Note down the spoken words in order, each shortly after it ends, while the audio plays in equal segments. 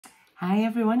Hi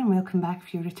everyone and welcome back.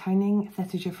 If you're returning, if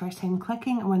this is your first time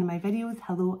clicking on one of my videos,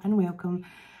 hello and welcome,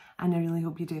 and I really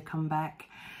hope you do come back.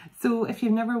 So if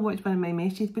you've never watched one of my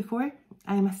messages before,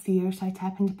 I'm a seer, so I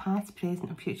tap into past, present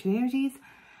and future energies.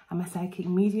 I'm a psychic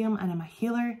medium and I'm a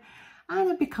healer,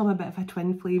 and I've become a bit of a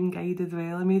twin flame guide as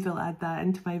well. I may as well add that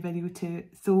into my video too.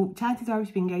 So chances are if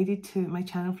you've been guided to my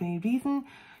channel for any reason,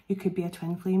 you could be a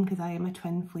twin flame, because I am a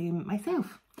twin flame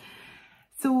myself.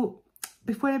 So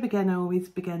before I begin, I always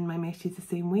begin my messages the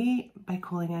same way, by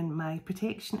calling in my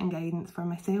protection and guidance for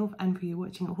myself and for you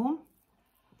watching at home.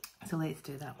 So let's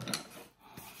do that.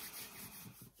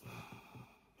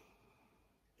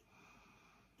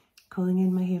 Calling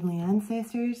in my heavenly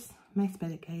ancestors, my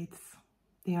spirit guides,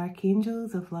 the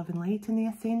archangels of love and light, and the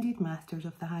ascended masters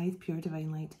of the highest pure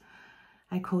divine light.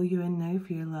 I call you in now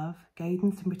for your love,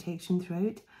 guidance and protection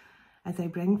throughout, as I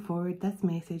bring forward this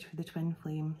message for the Twin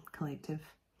Flame Collective.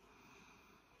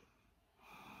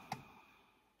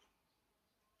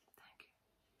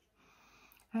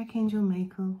 Archangel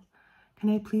Michael, can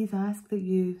I please ask that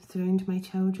you surround my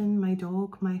children, my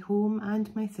dog, my home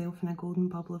and myself in a golden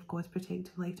bubble of God's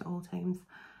protective light at all times,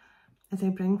 as I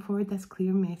bring forward this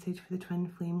clear message for the Twin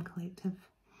Flame Collective.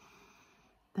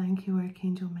 Thank you,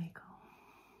 Archangel Michael.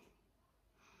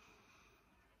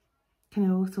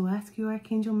 Can I also ask you,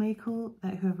 Archangel Michael,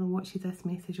 that whoever watches this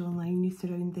message online, you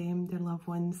surround them, their loved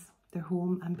ones, their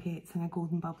home and pets in a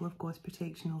golden bubble of God's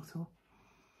protection also.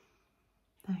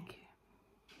 Thank you.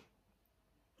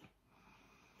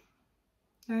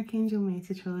 Archangel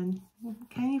Metatron,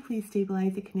 can you please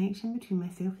stabilise the connection between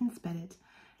myself and spirit,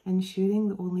 ensuring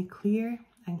that only clear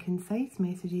and concise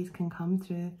messages can come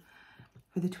through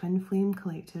for the Twin Flame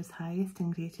Collective's highest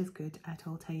and greatest good at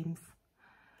all times.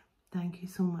 Thank you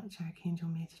so much, Archangel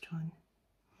Metatron.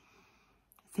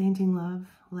 Sending love,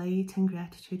 light and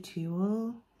gratitude to you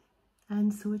all,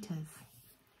 and so it is.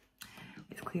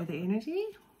 Let's clear the energy.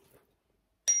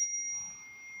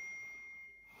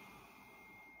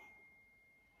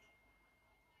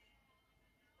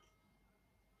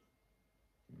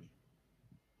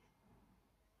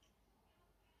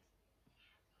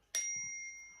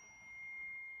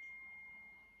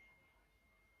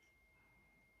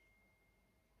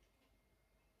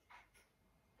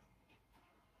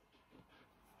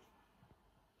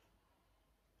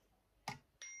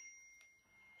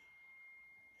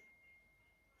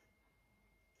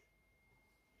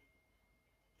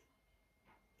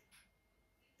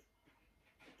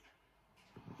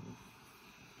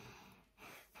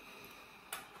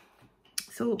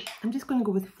 So I'm just going to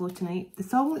go with the flow tonight. The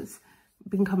song that's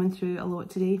been coming through a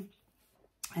lot today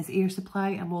is Air Supply,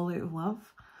 I'm All Out of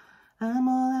Love. I'm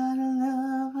all out of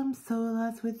love, I'm so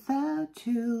lost without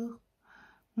you.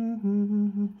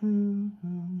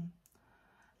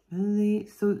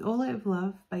 So All Out of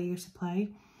Love by Air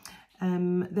Supply.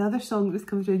 The other song that was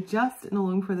coming through just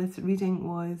along for this reading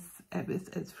was,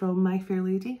 it's from My Fair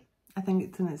Lady. I think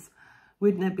it's in its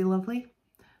Wouldn't It Be Lovely?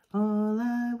 All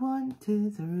I want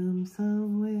is a room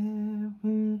somewhere.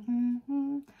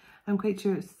 I'm quite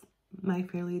sure it's My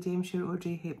Fair Lady. I'm sure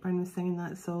Audrey Hepburn was singing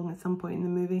that song at some point in the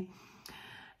movie.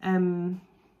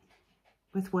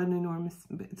 With one enormous...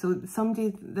 So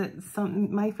somebody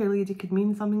My Fair Lady could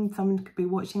mean something. Someone could be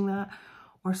watching that,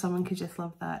 or someone could just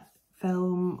love that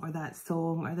film or that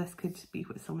song, or this could be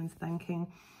what someone's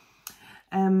thinking.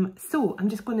 So I'm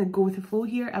just going to go with the flow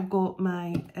here. I've got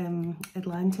my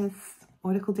Atlantis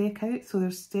Oracle deck out, so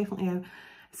there's definitely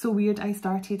so weird. I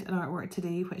started an artwork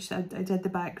today, which I did the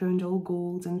background all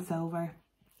gold and silver.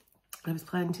 I was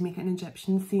planning to make an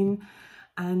Egyptian scene,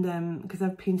 and because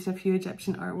I've painted a few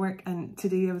Egyptian artwork, and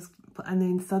today and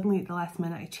then suddenly at the last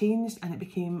minute I changed and it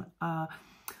became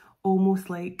almost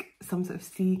like some sort of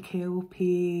sea kelp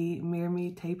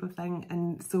mermaid type of thing,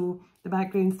 and so the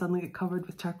background suddenly got covered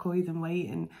with turquoise and white,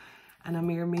 and a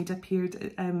mermaid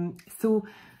appeared. So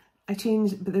I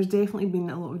changed, but there's definitely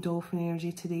been a lot of dolphin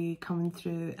energy today coming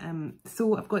through.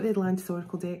 So I've got the Atlantis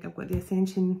Oracle deck, I've got the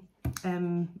Ascension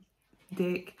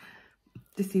deck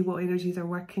to see what energies are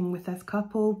working with this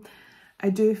couple. I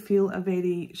do feel a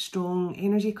very strong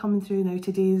energy coming through now.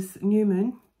 Today's new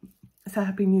moon, it's a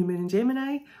happy new moon in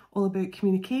Gemini, all about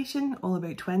communication, all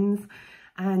about twins.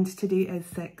 And today is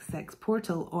 6/6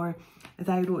 portal, or as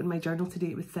I wrote in my journal today,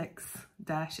 it was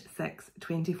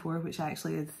 6-624, which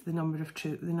actually is the numbers of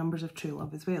true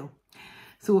love as well.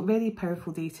 So a very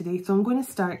powerful day today. So I'm going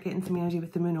to start getting some energy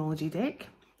with the Moonology deck,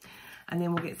 and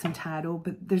then we'll get some tarot.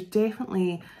 But there's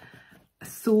definitely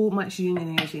so much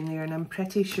union energy in there, and I'm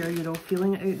pretty sure you're all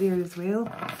feeling it out there as well.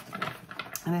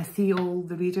 And I see all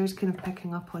the readers kind of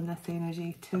picking up on this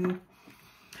energy too.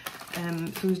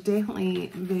 So there's definitely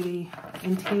very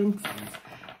intense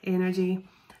energy.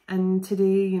 And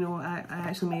today, you know, I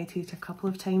actually meditated a couple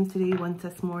of times today, once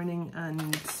this morning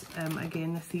and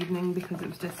again this evening, because it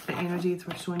was just the energies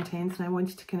were so intense and I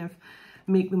wanted to kind of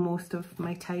make the most of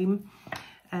my time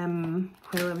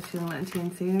while I was feeling that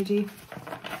intense energy,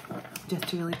 just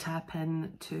to really tap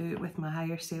in with my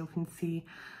higher self and see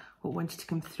what wanted to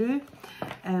come through.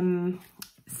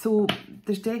 So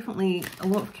there's definitely a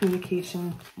lot of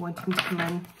communication wanting to come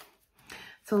in.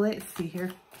 So let's see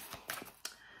here.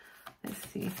 Let's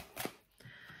see.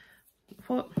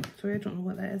 What? Sorry, I don't know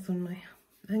what that is on my...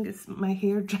 I think it's my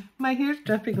hair. My hair's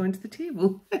dripping onto the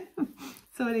table.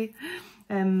 Sorry.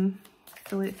 So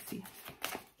let's see.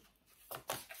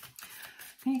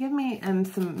 Can you give me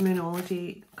some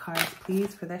Moonology cards,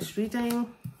 please, for this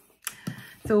reading?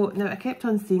 So now I kept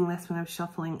on seeing this when I was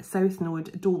shuffling. South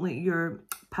Node, don't let your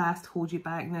past hold you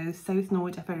back. Now, South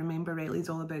Node, if I remember rightly, is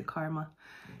all about karma,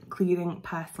 clearing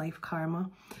past life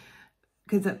karma.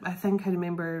 Because I think I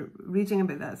remember reading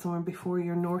about that somewhere before.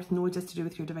 Your North Node is to do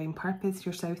with your divine purpose.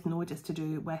 Your South Node is to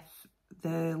do with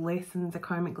the lessons, the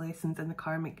karmic lessons and the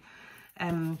karmic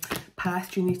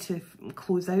past you need to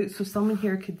close out. So someone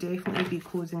here could definitely be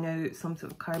closing out some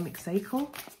sort of karmic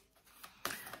cycle,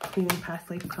 clearing past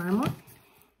life karma.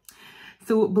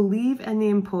 So believe in the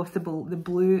impossible, the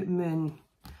blue moon.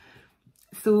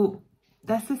 So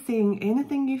this is saying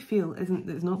anything you feel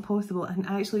is not possible. And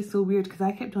actually it's so weird because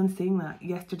I kept on saying that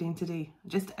yesterday and today.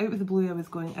 Just out of the blue, I was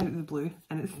going out of the blue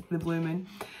and it's the blue moon.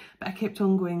 But I kept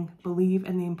on going, believe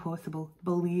in the impossible,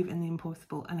 believe in the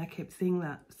impossible. And I kept saying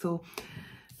that. So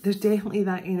there's definitely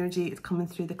that energy. It's coming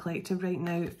through the collective right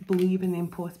now. Believe in the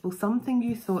impossible. Something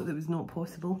you thought that was not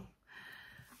possible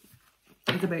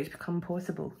is about to become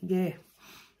possible. Yeah.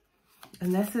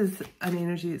 And this is an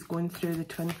energy that's going through the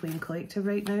Twin Flame Collective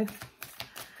right now.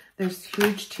 There's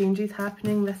huge changes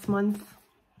happening this month.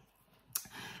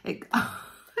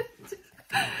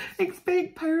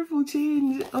 Expect powerful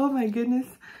change. Oh my goodness.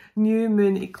 New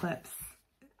moon eclipse.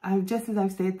 Just as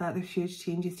I've said that, there's huge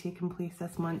changes taking place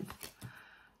this month.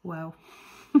 Wow.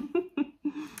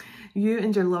 You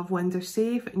and your loved ones are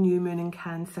safe. New moon in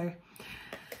Cancer.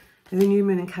 The new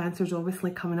moon in Cancer is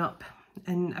obviously coming up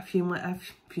in a few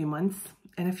months,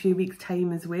 in a few weeks'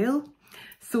 time as well.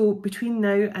 So between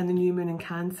now and the new moon in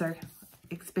Cancer,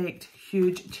 expect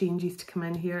huge changes to come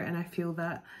in here, and I feel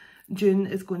that June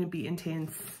is going to be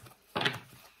intense.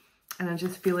 And I'm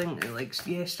just feeling like,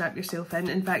 yeah, strap yourself in.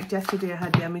 In fact, yesterday I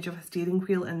had the image of a steering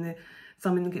wheel and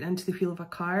someone getting into the wheel of a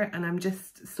car, and I'm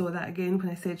just saw that again when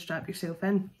I said strap yourself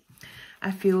in.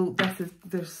 I feel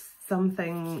there's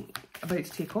something about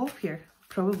to take off here,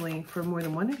 probably for more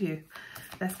than one of you.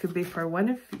 This could be for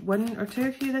one or two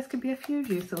of you. This could be a few of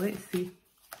you. So let's see.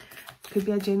 Could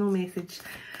be a general message.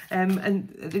 And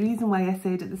the reason why I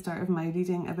said at the start of my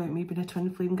reading about me being a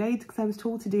twin flame guide, because I was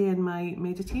told today in my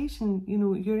meditation, you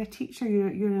know, you're a teacher,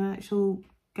 you're an actual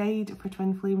guide for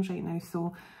twin flames right now.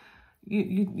 So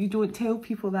you don't tell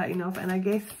people that enough, and I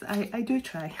guess I do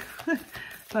try.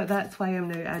 But that's why I'm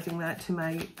now adding that to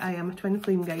I am a twin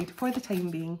flame guide for the time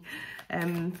being.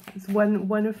 It's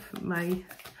one of my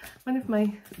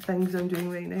things I'm doing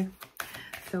right now.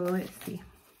 So let's see.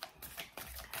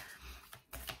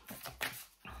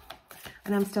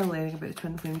 And I'm still learning about the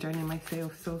twin flame journey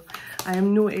myself, so I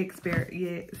am no expert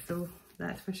yet, so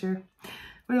that's for sure.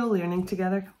 We're all learning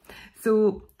together.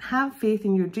 So have faith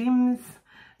in your dreams,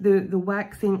 the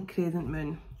waxing crescent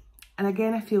moon. And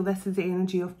again, I feel this is the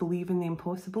energy of believing the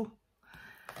impossible.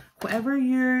 Whatever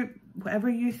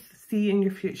you see in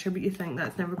your future, but you think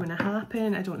that's never going to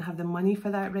happen, I don't have the money for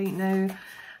that right now,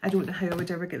 I don't know how I would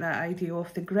ever get that idea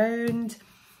off the ground.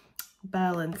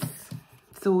 Balance.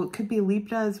 So it could be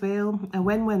Libra as well. A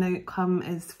win-win outcome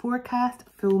is forecast,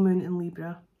 full moon in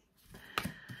Libra.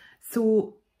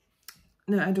 So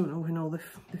now I don't know when all the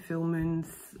full moons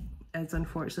is,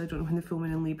 unfortunately. I don't know when the full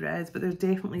moon in Libra is, but there's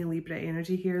definitely Libra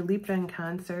energy here. Libra and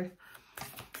Cancer.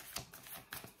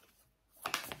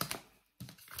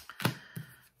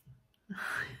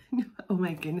 Oh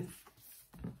my goodness.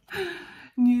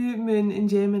 New moon in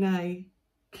Gemini.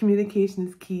 Communication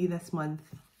is key this month.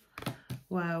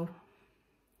 Wow.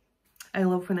 I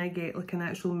love when I get like an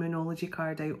actual Moonology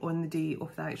card out on the day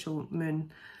of the actual moon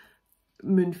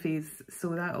phase.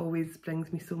 So that always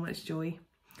brings me so much joy.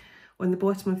 On the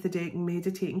bottom of the deck,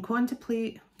 meditate and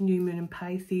contemplate. New moon in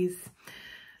Pisces.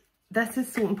 This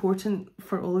is so important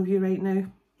for all of you right now.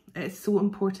 It's so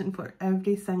important for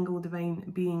every single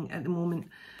divine being at the moment.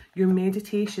 Your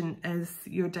meditation is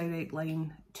your direct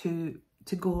line to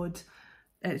God.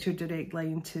 It's your direct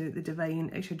line to the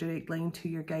divine. It's your direct line to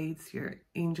your guides, your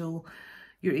angel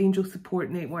your angel support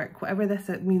network, whatever this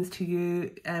means to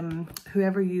you,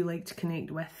 whoever you like to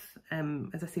connect with,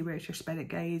 as I say, whether it's your spirit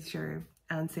guides, your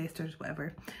ancestors,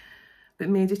 whatever. But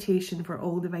meditation for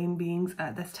all divine beings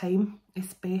at this time,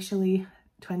 especially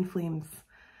twin flames.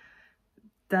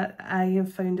 That I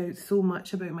have found out so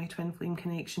much about my twin flame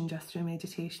connection just through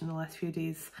meditation the last few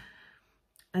days.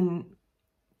 And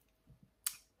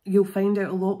you'll find out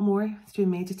a lot more through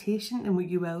meditation than what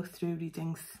you will through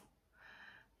readings.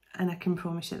 And I can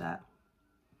promise you that.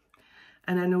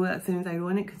 And I know that sounds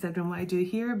ironic considering what I do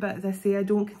here, but as I say, I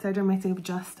don't consider myself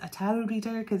just a tarot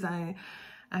reader, because I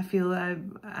feel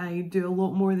I do a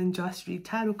lot more than just read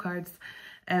tarot cards.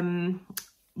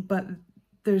 But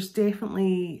there's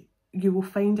definitely, you will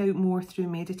find out more through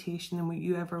meditation than what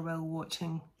you ever will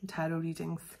watching tarot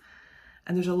readings.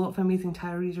 And there's a lot of amazing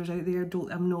tarot readers out there.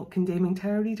 I'm not condemning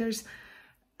tarot readers.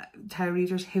 Tarot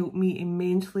readers help me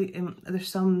immensely. There's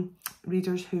some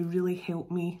readers who really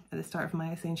helped me at the start of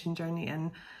my ascension journey,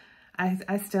 and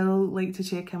I still like to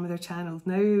check in with their channels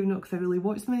now, not because I really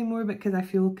watch them anymore, but because I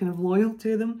feel kind of loyal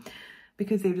to them,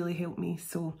 because they really help me.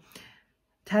 So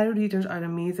tarot readers are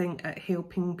amazing at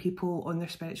helping people on their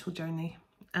spiritual journey.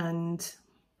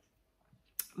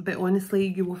 But honestly,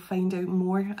 you will find out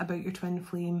more about your twin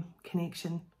flame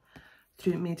connection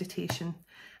through meditation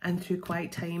and through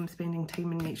quiet time, spending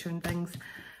time in nature and things.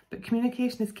 But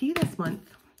communication is key this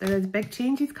month. There is big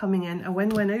changes coming in, a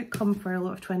win-win outcome for a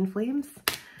lot of twin flames.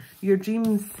 Your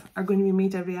dreams are going to be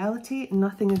made a reality.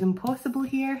 Nothing is impossible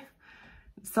here.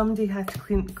 Somebody has to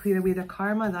clear away their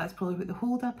karma. That's probably what the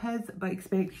hold-up is. But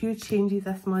expect huge changes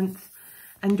this month.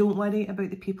 And don't worry about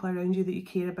the people around you that you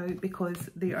care about, because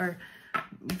they are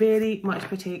very much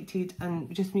protected.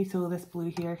 And just me saw this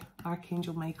blue here,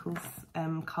 Archangel Michael's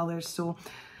colours. So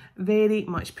very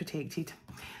much protected.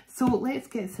 So let's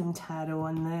get some tarot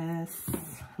on this.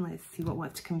 Let's see what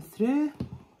wants to come through.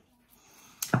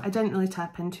 I didn't really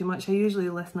tap in too much. I usually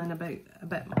listen in a bit,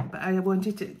 but I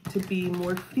wanted it to be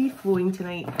more free-flowing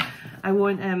tonight. I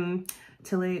want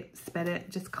to let Spirit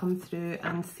just come through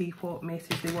and see what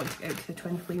message they want to get out to the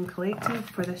Twin Flame Collective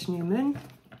for this new moon.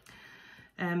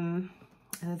 And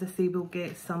as I say, we'll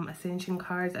get some Ascension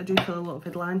cards. I do feel a lot of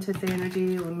Atlantis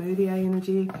energy, Lemuria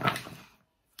energy.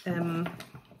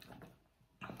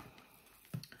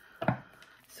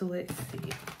 So let's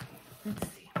see.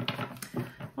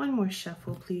 One more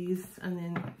shuffle, please, and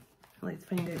then let's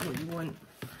find out what you want.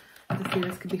 As I say,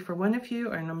 this could be for one of you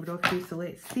or a number of you, so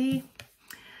let's see.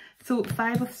 So,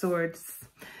 Five of Swords.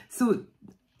 So,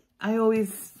 I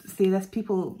always say this,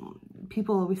 people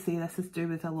always say this is to do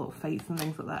with a lot of fights and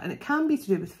things like that, and it can be to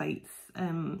do with fights.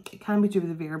 It can be to do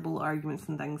with verbal arguments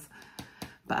and things.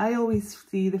 But I always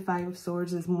see the Five of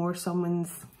Swords as more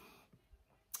someone's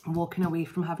walking away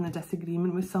from having a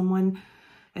disagreement with someone.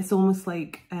 It's almost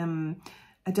like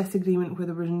a disagreement where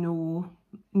there was no,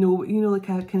 you know, like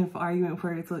a kind of argument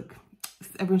where it's like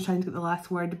everyone's trying to get the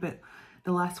last word, but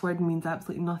the last word means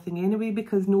absolutely nothing anyway,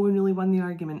 because no one really won the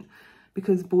argument,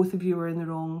 because both of you were in the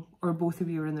wrong or both of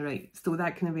you were in the right. So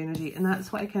that kind of energy, and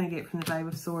that's what I kind of get from the Five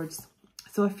of Swords.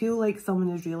 So I feel like someone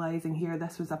is realising here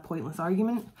this was a pointless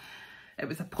argument. It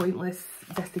was a pointless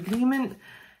disagreement,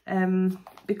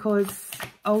 because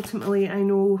ultimately I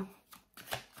know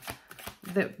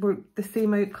that the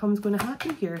same outcome's going to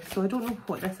happen here. So I don't know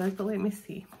what this is, but let me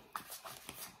see.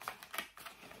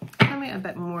 Can I get a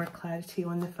bit more clarity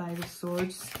on the Five of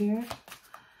Swords here?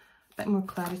 A bit more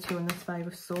clarity on this Five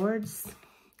of Swords.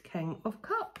 King of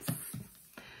Cups.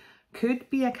 Could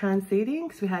be a Cancerian,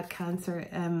 because we had Cancer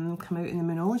come out in the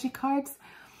Moonology cards.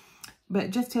 But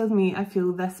it just tells me, I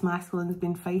feel this masculine has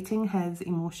been fighting his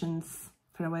emotions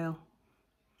for a while.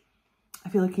 I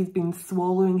feel like he's been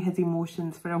swallowing his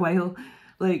emotions for a while.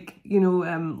 Like, you know,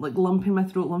 like lumping my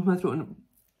throat, and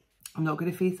I'm not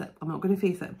going to face it. I'm not going to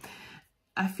face it.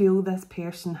 I feel this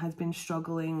person has been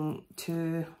struggling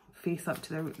to face up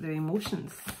to their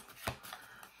emotions.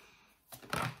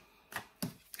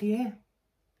 Yeah,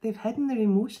 they've hidden their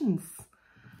emotions.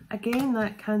 Again,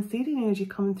 that Cancerian energy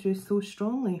coming through so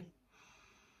strongly.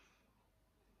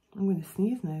 I'm going to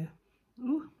sneeze now.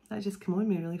 Ooh, that just came on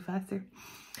me really fast there.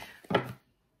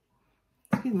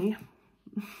 Excuse me.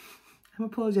 I'm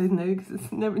apologising now, because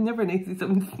it's never nice to see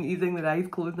someone sneezing, their eyes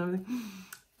closed and everything.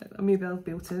 Maybe I'll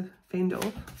be able to fend it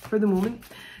off for the moment.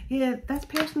 Yeah, this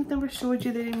person's never showed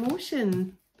you their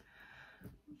emotion.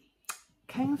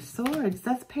 King of Swords.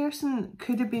 This person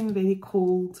could have been very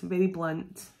cold, very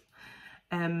blunt.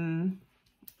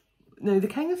 Now, the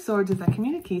King of Swords is a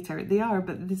communicator. They are,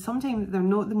 but sometimes they're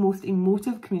not the most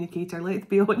emotive communicator, let's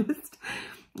be honest.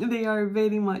 They are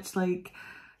very much like,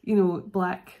 you know,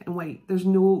 black and white. There's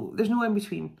no in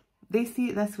between. They see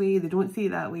it this way, they don't see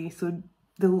it that way. So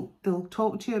they'll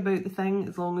talk to you about the thing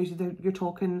as long as you're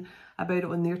talking about it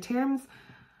on their terms.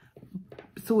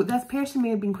 So this person may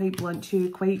have been quite blunt to you,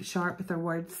 quite sharp with their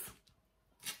words.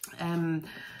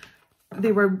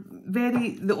 They were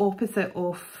very the opposite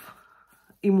of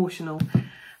emotional.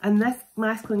 And this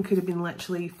masculine could have been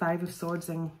literally 5 of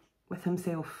Swordsing with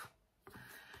himself.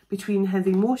 Between his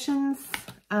emotions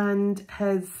and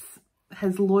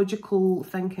his logical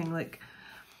thinking, like,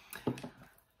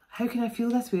 how can I feel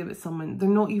this way about someone? They're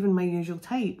not even my usual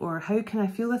type. Or how can I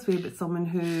feel this way about someone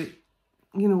who,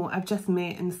 you know, I've just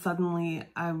met and suddenly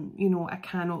you know, I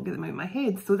cannot get them out of my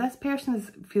head. So this person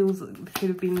feels like they could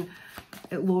have been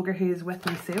at loggerheads with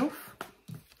himself.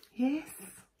 Yes.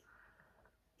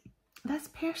 This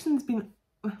person's been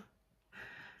at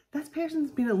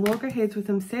loggerheads with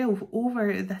himself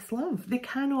over this love. They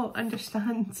cannot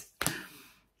understand.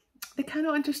 They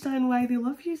cannot understand why they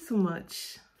love you so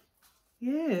much.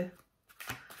 Yeah.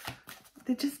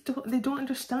 They just don't, they don't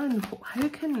understand. How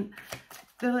can,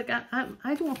 they're like,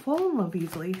 I don't fall in love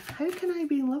easily. How can I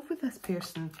be in love with this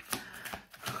person?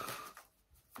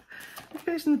 This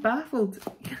person's baffled.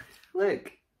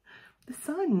 Look, the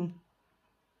sun.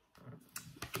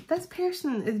 This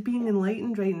person is being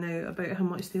enlightened right now about how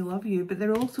much they love you, but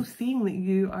they're also seeing that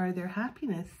you are their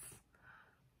happiness.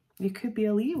 You could be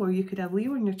a Leo, or you could have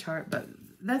Leo in your chart, but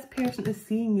this person is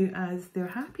seeing you as their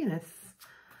happiness.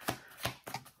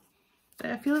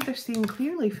 But I feel like they're seeing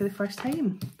clearly for the first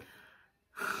time.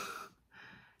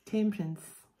 Temperance.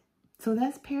 So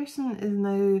this person is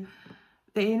now,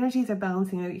 the energies are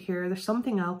balancing out here. There's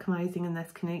something alchemizing in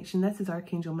this connection. This is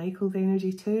Archangel Michael's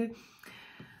energy too.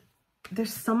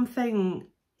 There's something,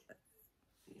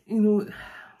 you know,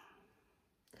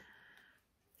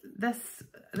 this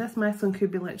masculine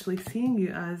could be literally seeing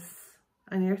you as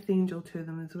an earth angel to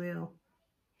them as well.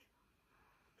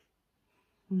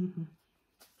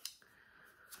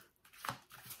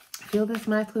 I feel this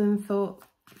masculine thought,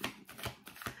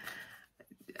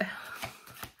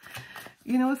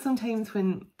 you know, sometimes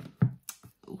when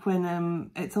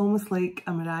it's almost like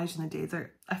a mirage in the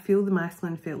desert, I feel the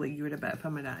masculine felt like you were a bit of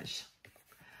a mirage.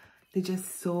 They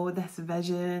just saw this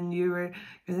vision. You're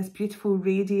this beautiful,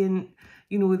 radiant,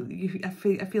 you know, I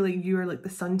feel like you are like the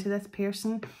sun to this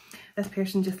person. This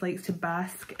person just likes to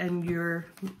bask in your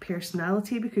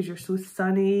personality because you're so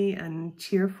sunny and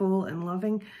cheerful and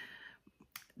loving.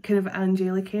 Kind of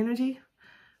angelic energy.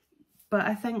 But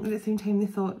I think at the same time they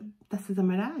thought, this is a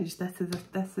mirage. This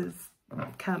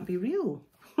can't be real.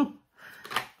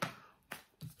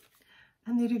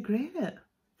 And they regret it.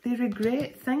 They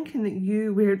regret thinking that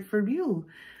you weren't for real.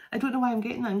 I don't know why I'm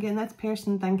getting that. I'm getting this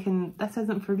person thinking this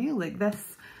isn't for real. Like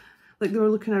this, like they were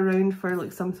looking around for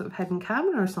like some sort of hidden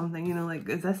camera or something, you know, like,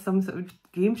 is this some sort of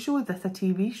game show? Is this a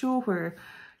TV show where,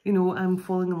 you know, I'm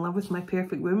falling in love with my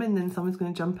perfect woman and someone's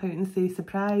going to jump out and say,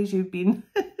 surprise, you've been,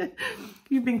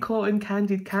 you've been caught on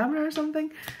candid camera or something.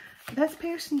 This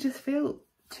person just felt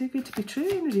too good to be true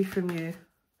energy from you.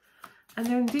 And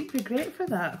they're in deep regret for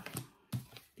that.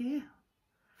 Yeah.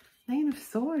 9 of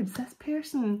Swords. This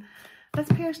person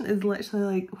is literally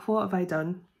like, what have I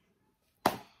done?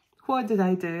 What did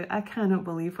I do? I cannot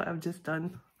believe what I've just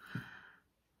done.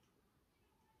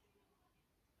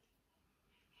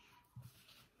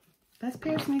 This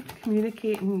person needs to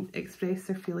communicate and express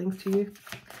their feelings to you.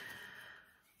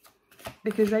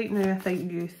 Because right now I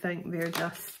think you think they're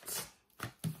just...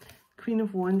 Queen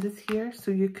of Wands is here, so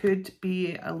you could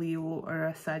be a Leo or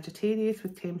a Sagittarius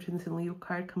with Temperance and Leo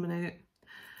card coming out.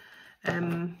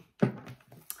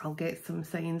 I'll get some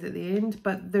signs at the end,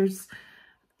 but there's,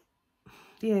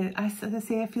 yeah, as I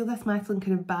say, I feel this masculine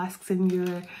kind of basks in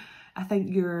your, I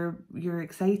think you're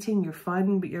exciting, you're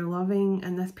fun, but you're loving,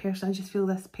 and this person, I just feel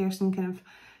this person kind of,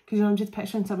 because you know, I'm just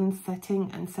picturing someone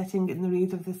sitting in the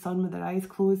rays of the sun with their eyes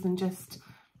closed and just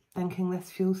thinking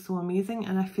this feels so amazing,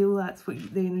 and I feel that's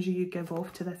what the energy you give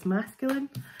off to this masculine.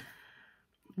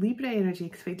 Libra energy,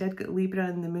 because I did get Libra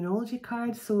in the Moonology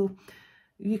card, so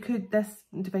you could, this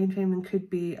Divine Feminine could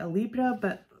be a Libra,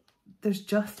 but there's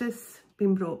justice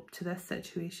being brought to this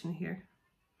situation here.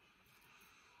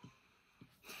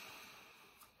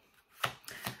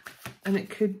 And it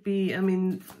could be, I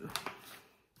mean,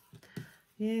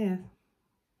 yeah,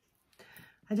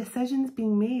 a decision's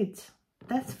being made.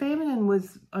 This feminine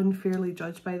was unfairly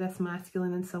judged by this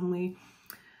masculine in some way,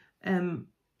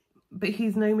 but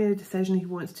he's now made a decision. He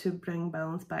wants to bring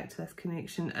balance back to this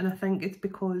connection, and I think it's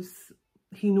because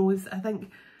he knows, I think,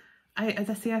 as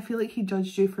I say, I feel like he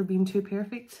judged you for being too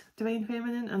perfect, Divine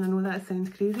Feminine, and I know that sounds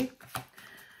crazy.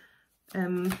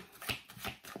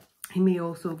 He may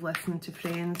also have listened to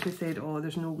friends who said, oh,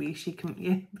 there's no way she can,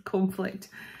 yeah, conflict.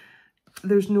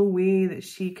 there's no way that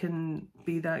she can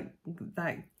be that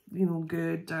you know,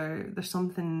 good, or there's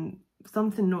something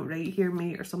not right here,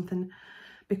 mate, or something,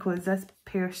 because this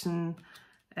person,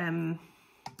 there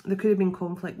could have been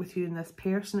conflict with you and this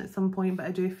person at some point, but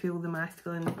I do feel the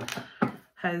masculine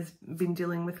has been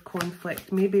dealing with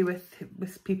conflict, maybe with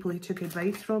people he took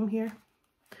advice from here.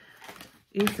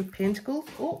 Ace of Pentacles.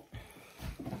 Oh.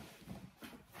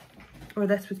 Or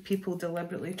this was people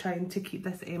deliberately trying to keep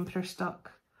this Emperor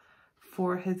stuck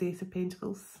for his Ace of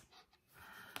Pentacles.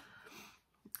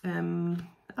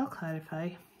 I'll clarify.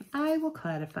 I will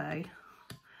clarify.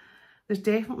 There's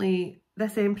definitely,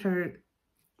 this Emperor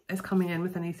is coming in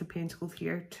with an Ace of Pentacles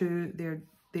here to their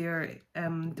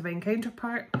divine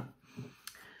counterpart.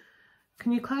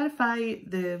 Can you clarify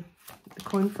the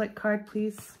conflict card,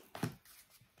 please?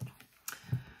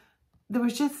 There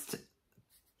was just,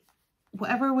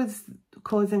 whatever was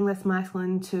causing this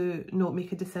masculine to not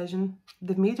make a decision,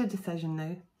 they've made a decision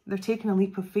now. They're taking a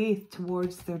leap of faith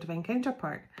towards their divine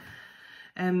counterpart.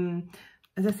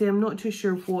 As I say, I'm not too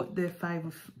sure what the Five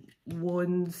of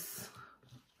Wands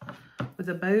was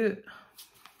about.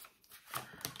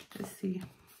 Let's see.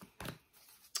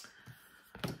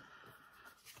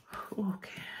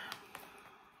 Okay.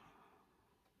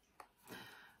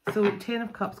 So, Ten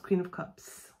of Cups, Queen of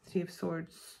Cups, Three of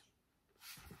Swords.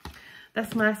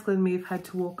 This masculine may have had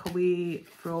to walk away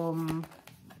from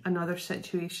another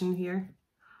situation here.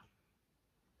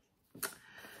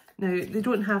 Now, they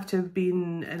don't have to have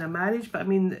been in a marriage, but I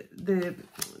mean, the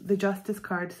Justice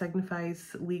card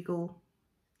signifies legal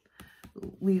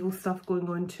stuff going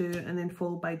on too, and then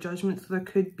followed by Judgment. So there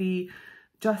could be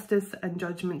justice and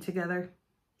judgment together.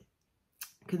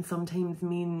 Can sometimes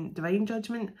mean divine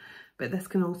judgment, but this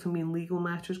can also mean legal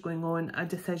matters going on. A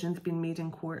decision's been made in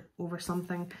court over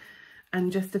something.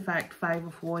 And just the fact Five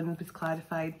of Wands was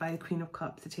clarified by the Queen of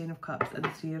Cups, the Ten of Cups, and the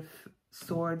Three of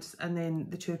Swords, and then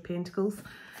the Two of Pentacles.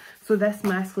 So this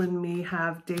masculine may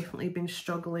have definitely been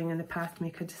struggling in the past to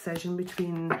make a decision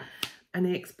between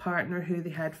an ex-partner who they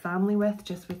had family with,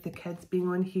 just with the kids being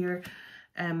on here.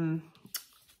 And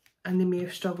they may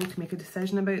have struggled to make a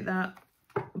decision about that.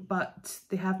 But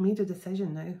they have made a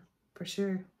decision now, for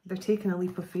sure. They're taking a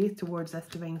leap of faith towards this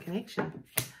divine connection.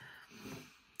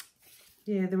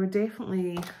 Yeah, they were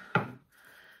definitely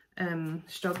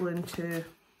struggling to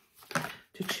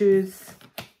choose.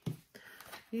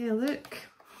 Yeah, look.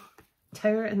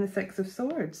 Tower and the Six of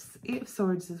Swords. Eight of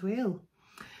Swords as well.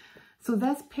 So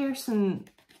this person,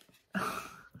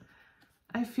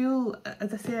 I feel,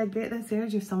 as I say, I get this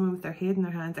energy of someone with their head in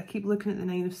their hands. I keep looking at the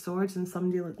Nine of Swords and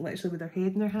somebody like literally with their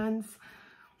head in their hands.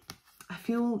 I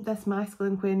feel this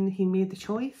masculine, when he made the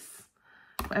choice,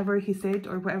 whatever he said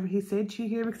or whatever he said to you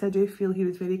here, because I do feel he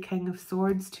was very King of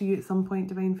Swords to you at some point,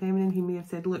 Divine Feminine. He may have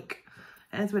said, look,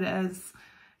 it is what it is.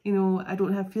 You know, I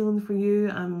don't have feeling for you.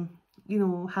 I'm, you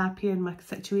know, happy in my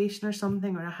situation or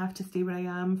something, or I have to stay where I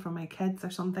am for my kids or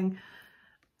something.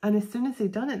 And as soon as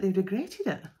they'd done it, they regretted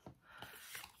it.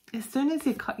 As soon as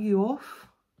they cut you off,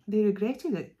 they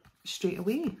regretted it straight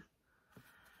away.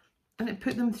 And it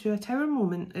put them through a tower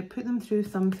moment. It put them through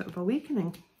some sort of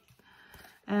awakening.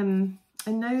 And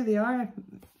now they are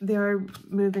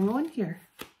moving on here.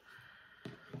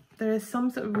 There is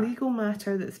some sort of legal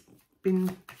matter that's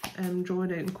been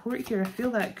drawn out in court here. I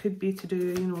feel that could be to do,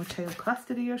 you know, child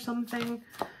custody or something.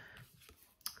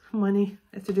 Money.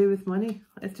 It's to do with money.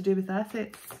 It's to do with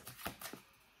assets.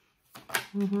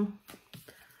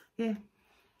 Yeah.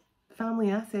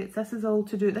 Family assets. This is all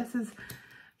to do. This is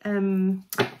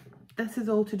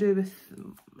all to do with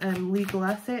legal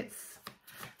assets,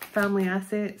 family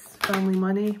assets, family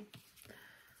money,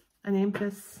 an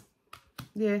Empress.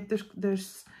 Yeah,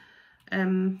 there's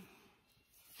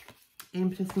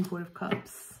Empress and Four of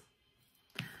Cups.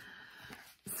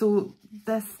 So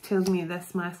this tells me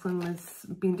this masculine was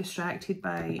being distracted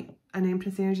by an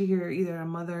Empress energy here, either a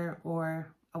mother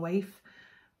or a wife,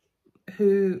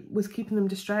 who was keeping them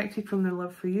distracted from their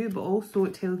love for you. But also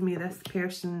it tells me this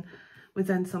person was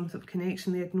in some sort of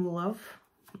connection. They had no love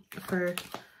for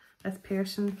this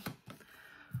person.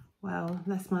 Wow,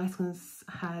 this masculine's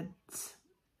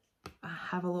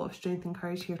have a lot of strength and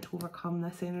courage here to overcome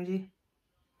this energy.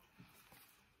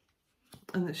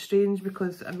 And it's strange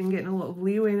because I've been getting a lot of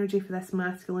Leo energy for this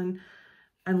masculine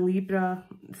and Libra.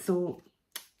 So,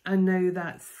 and now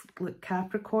that's like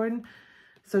Capricorn.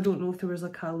 So I don't know if there was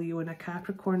like a Leo and a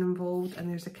Capricorn involved. And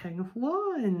there's a King of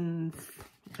Wands.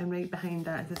 And right behind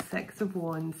that is a Six of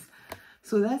Wands.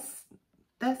 So this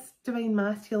divine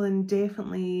masculine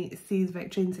definitely sees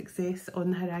victory and success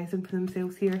on the horizon for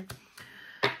themselves here.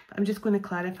 I'm just going to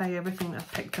clarify everything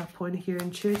I've picked up on here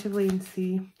intuitively and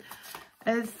see.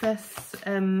 Is this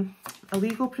a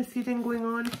legal proceeding going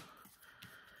on?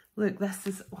 Look, this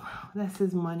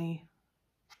is money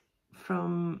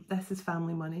from, this is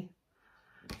family money.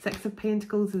 Six of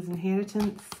Pentacles is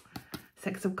inheritance.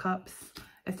 Six of Cups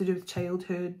is to do with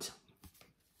childhood.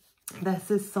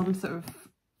 This is some sort of,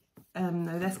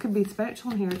 now this could be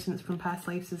spiritual inheritance from past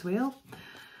lives as well.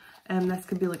 This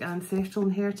could be like ancestral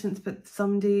inheritance, but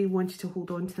somebody wanted to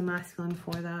hold on to the masculine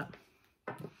for that.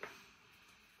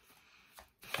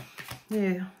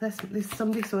 Yeah,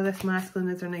 somebody saw this masculine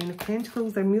as their Nine of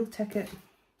Pentacles, their meal ticket.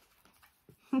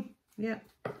 Yeah.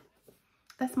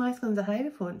 This masculine's a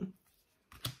Hierophant.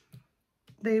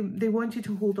 They wanted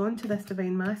to hold on to this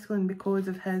divine masculine because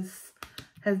of his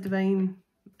divine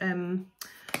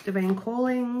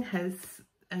calling, his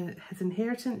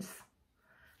inheritance.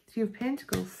 Three of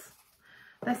Pentacles.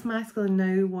 This masculine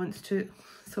now wants to,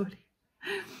 sorry,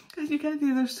 as you can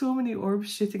see, there's so many orbs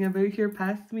shooting about here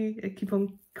past me. I keep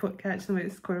on catching them out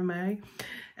of the corner of my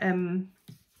eye.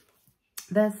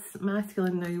 This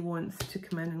masculine now wants to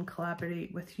come in and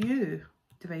collaborate with you,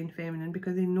 Divine Feminine,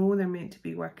 because they know they're meant to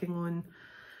be working on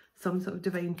some sort of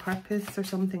divine purpose or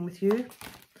something with you.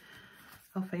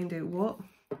 I'll find out what.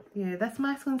 Yeah, this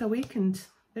masculine's awakened.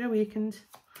 They're awakened.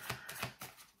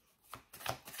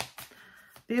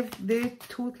 They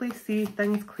totally see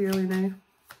things clearly now.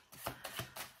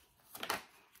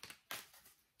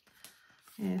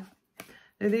 Yeah.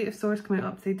 Now the Eight of Swords coming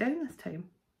out upside down this time.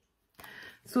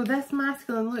 So this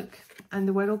masculine, look, and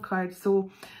the World card. So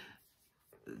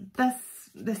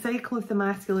the cycle of the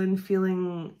masculine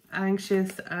feeling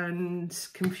anxious and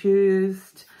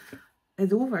confused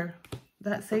is over.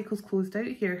 That cycle's closed out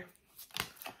here.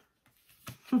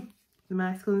 The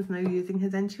masculine's now using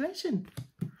his intuition.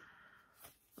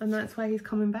 And that's why he's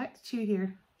coming back to you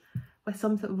here with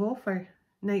some sort of offer.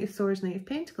 Knight of Swords, Knight of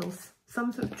Pentacles.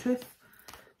 Some sort of truth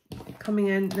coming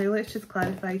in. Now let's just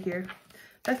clarify here.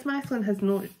 This masculine has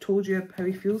not told you how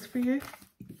he feels for you.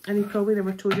 And he probably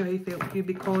never told you how he felt for you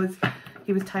because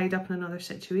he was tied up in another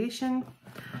situation.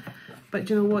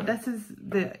 But you know what? This is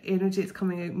the energy that's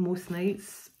coming out most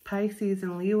nights. Pisces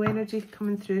and Leo energy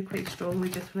coming through quite strongly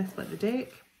just when I split the deck.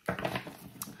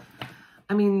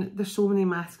 I mean, there's so many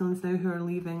masculines now who are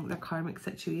leaving their karmic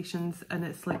situations, and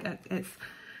it's like it's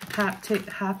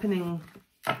happening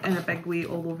in a big way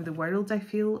all over the world, I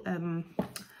feel.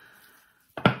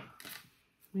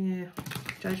 Yeah,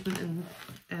 Judgment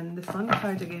and the Sun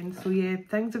card again. So yeah,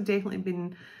 things have definitely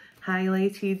been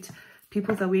highlighted.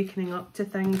 People's awakening up to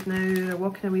things now. They're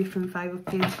walking away from Five of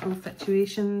Pentacles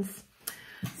situations.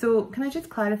 So can I just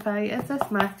clarify, is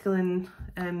this masculine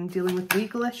dealing with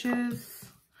legal issues?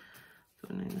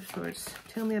 So Nine of Swords,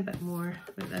 tell me a bit more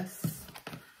about this.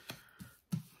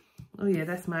 Oh yeah,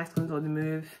 this masculine's on the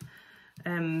move.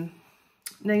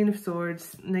 Nine of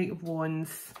Swords, Knight of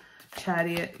Wands,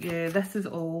 Chariot. Yeah, this is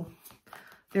all,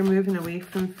 they're moving away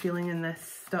from feeling in this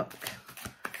stuck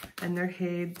in their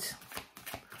head,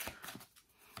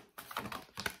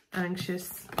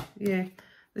 anxious. Yeah,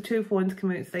 the Two of Wands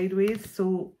come out sideways,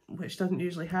 so which doesn't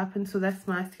usually happen. So this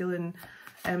masculine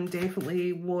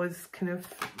definitely was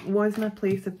in a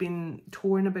place of being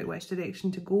torn about which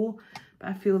direction to go, but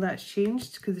I feel that's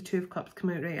changed because the Two of Cups come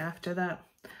out right after that.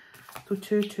 So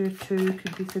 222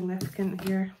 could be significant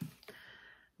here.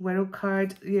 World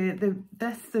card, yeah,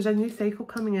 there's a new cycle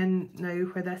coming in now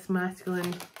where this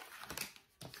masculine,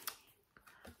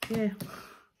 yeah,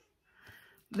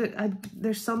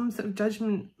 there's some sort of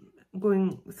judgment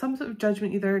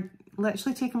either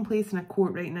literally taking place in a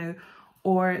court right now,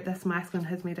 or this masculine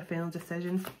has made a final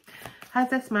decision. Has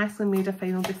this masculine made a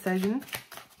final decision?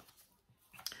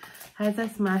 Has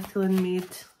this masculine made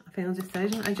a final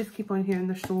decision? I just keep on hearing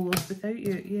they're so lost without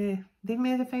you. Yeah, they've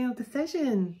made a final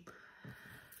decision.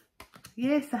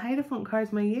 Yes, the Hierophant card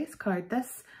is my yes card.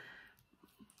 This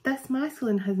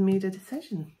masculine has made a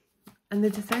decision. And the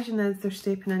decision is they're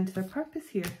stepping into their purpose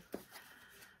here.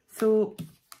 So,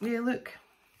 yeah, look.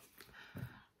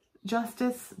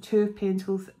 Justice, Two of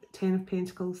Pentacles, Ten of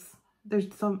Pentacles. There's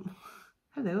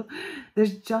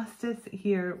there's justice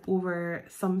here over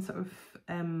some sort of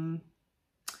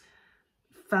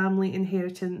family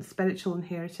inheritance, spiritual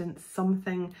inheritance,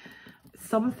 something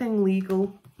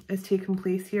legal is taking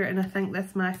place here, and I think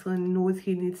this masculine knows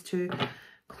he needs to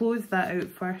close that out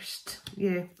first.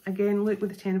 Yeah, again, look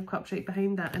with the Ten of Cups right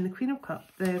behind that, and the Queen of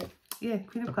Cups,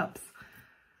 Queen of Cups.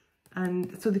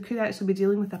 And so they could actually be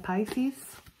dealing with a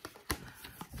Pisces,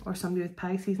 or somebody with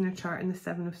Pisces in their chart, and the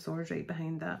Seven of Swords right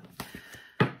behind that.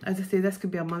 As I say, this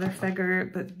could be a mother figure,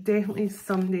 but definitely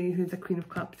somebody who's a Queen of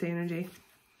Cups energy.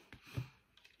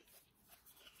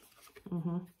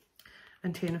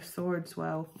 And Ten of Swords,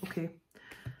 wow, okay.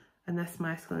 and this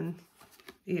masculine,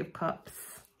 8 of Cups,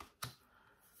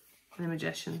 and the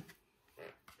Magician.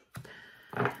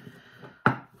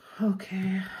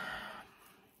 Okay.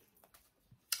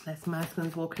 This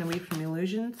masculine's walking away from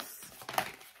illusions.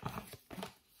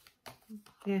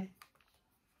 Yeah.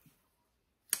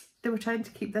 They were trying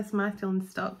to keep this masculine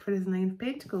stuck for his 9 of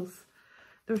Pentacles.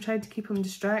 They were trying to keep him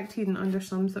distracted and under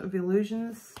some sort of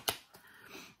illusions.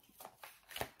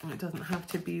 It doesn't have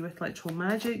to be with literal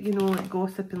magic, you know, like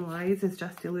gossip and lies is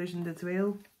just illusioned as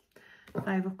well.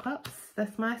 5 of Cups.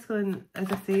 This masculine,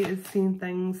 as I say, is seeing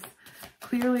things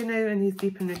clearly now, and he's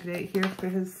deep in regret here for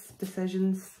his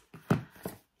decisions.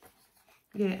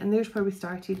 Yeah, and there's where we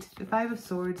started. The 5 of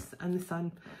Swords and the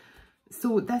Sun.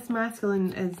 So this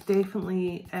masculine is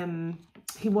definitely,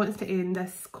 he wants to end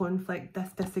this conflict,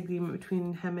 this disagreement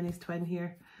between him and his twin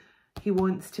here. He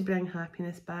wants to bring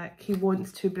happiness back. He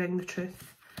wants to bring the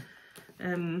truth.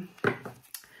 Can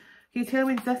you tell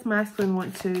me, does this masculine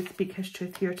want to speak his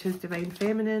truth here to his divine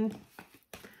feminine?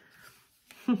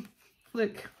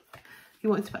 Look, he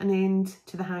wants to put an end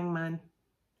to the Hangman.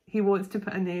 He wants to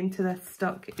put an end to this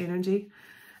stuck energy.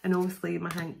 And obviously,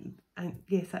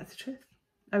 yes, that's the truth.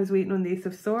 I was waiting on the Ace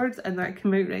of Swords, and that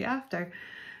came out right after.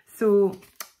 So,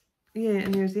 yeah,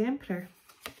 and there's the Emperor.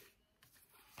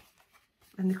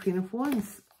 And the Queen of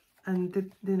Wands. And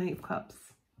the Knight of Cups.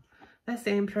 This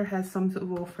Emperor has some sort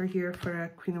of offer here for a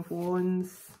Queen of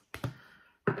Wands.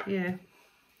 Yeah.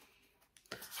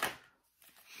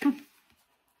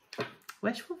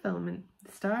 Wish fulfillment.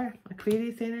 The Star.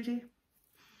 Aquarius energy.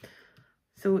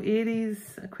 So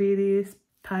Aries, Aquarius,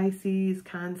 Pisces,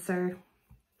 Cancer,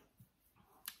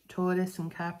 Taurus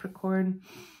and Capricorn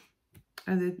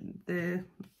are the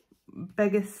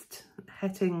biggest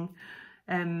hitting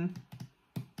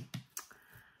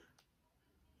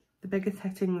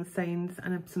signs,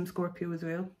 and some Scorpio as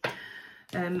well.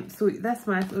 So this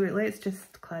masculine, let's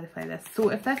just clarify this. So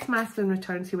if this masculine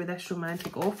returns here with this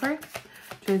romantic offer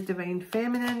to his divine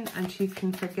feminine, and she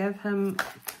can forgive him,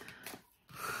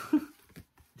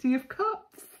 2 of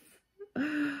Cups.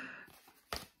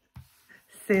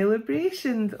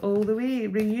 Celebrations all the way,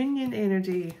 reunion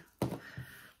energy.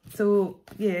 So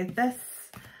yeah, this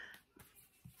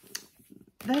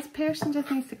person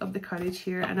just needs to pick up the courage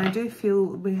here, and I do feel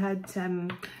we had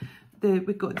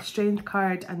we got the Strength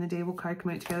card and the Devil card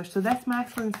come out together. So this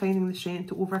masculine is finding the strength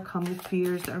to overcome the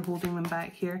fears that are holding them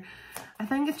back here. I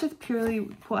think it's just purely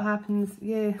what happens.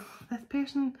 Yeah, this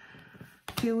person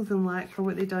feels in lack for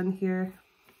what they've done here,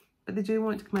 but they do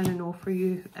want to come in and offer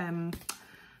you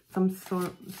some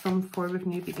form of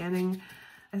new beginning.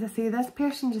 As I say, this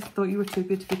person just thought you were too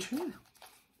good to be true.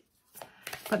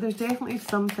 But there's definitely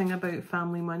something about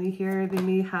family money here. They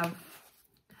may have,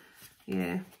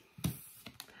 yeah.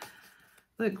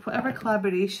 Look, whatever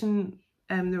collaboration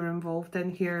they were involved in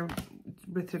here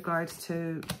with regards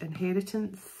to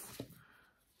inheritance,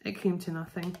 it came to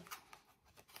nothing.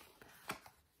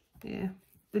 Yeah,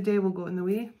 the Devil got in the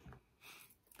way.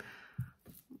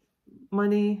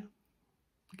 Money,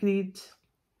 greed,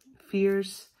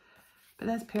 fears. But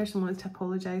this person wants to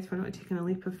apologise for not taking a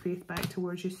leap of faith back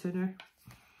towards you sooner.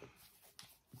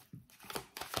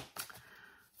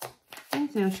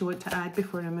 Anything else you want to add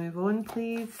before I move on,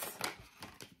 please?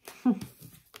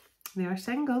 They are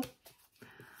single.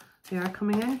 They are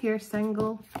coming in here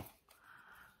single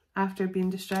after being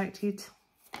distracted.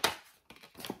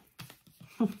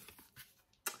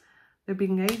 They're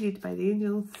being guided by the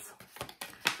angels.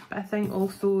 But I think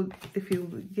also they feel,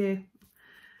 yeah,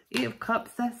 8 of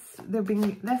Cups, this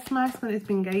masculine is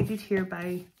being guided here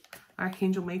by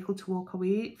Archangel Michael to walk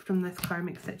away from this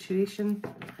karmic situation.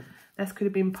 This could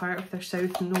have been part of their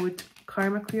South Node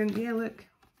karma clearing. Yeah, look,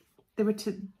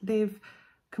 they've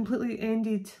completely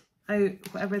ended out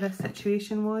whatever this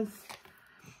situation was.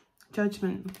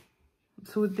 Judgment.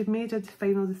 So they've made a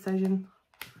final decision.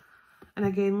 And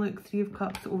again, look, 3 of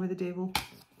Cups over the Devil.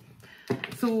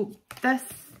 So this,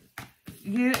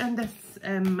 you and this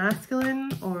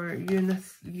masculine, or you and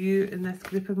this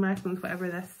group of masculines, whatever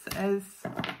this is,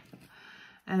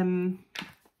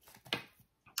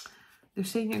 they're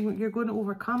saying you're going to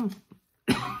overcome.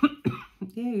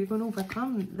 Yeah, you're going to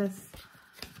overcome this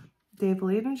Devil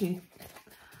energy.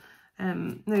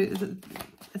 Now,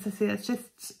 as I say, it's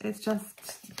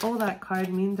just all that card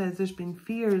means is there's been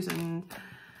fears and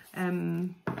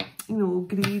you know,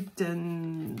 greed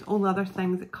and all the other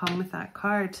things that come with that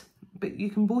card. But you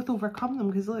can both overcome them,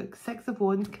 because look, 6 of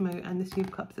Wands come out and the 3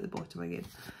 of Cups at the bottom again.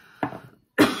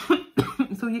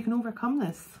 So you can overcome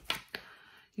this.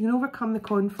 You can overcome the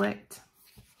conflict.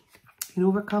 You can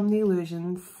overcome the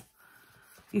illusions.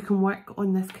 You can work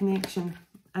on this connection.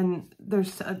 And there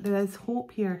is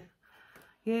hope here.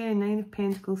 Yeah, Nine of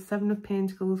Pentacles, Seven of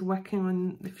Pentacles, working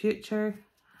on the future.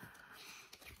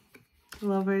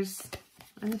 Lovers,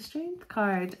 and the Strength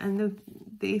card, and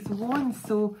the Ace of Wands.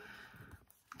 So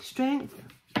strength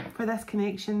for this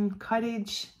connection,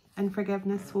 courage and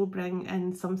forgiveness will bring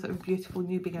in some sort of beautiful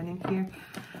new beginning here.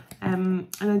 And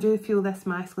I do feel this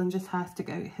masculine just has to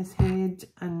get out his head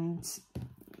and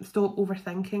stop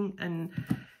overthinking and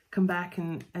come back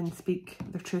and speak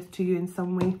the truth to you in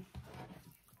some way.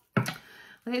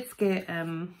 Let's get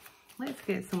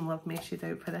some love messages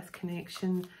out for this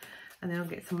connection, and then I'll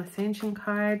get some Ascension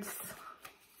cards.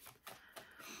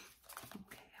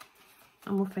 Okay.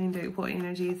 And we'll find out what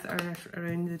energies are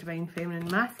around the Divine Feminine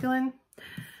Masculine.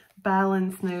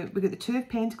 Balance. Now, we got the Two of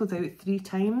Pentacles out 3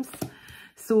 times.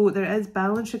 So there is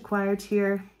balance required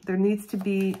here. There needs to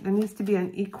be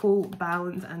an equal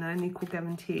balance and an equal give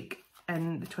and take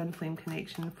in the twin flame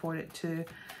connection for it to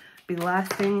be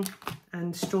lasting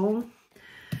and strong.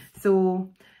 So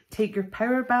take your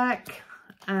power back,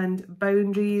 and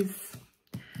boundaries,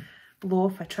 law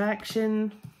of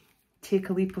attraction, take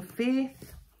a leap of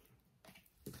faith.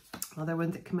 Other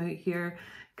ones that come out here,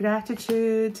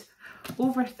 gratitude,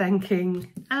 overthinking,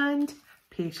 and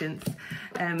patience.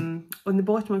 On the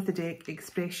bottom of the deck,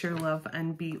 express your love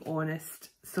and be honest.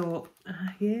 So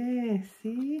yeah,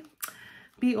 see,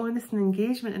 be honest in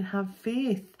engagement and have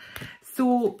faith.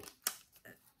 So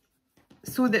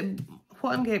that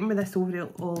what I'm getting with this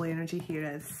overall energy here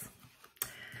is,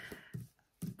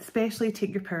 especially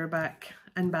take your power back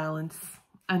and balance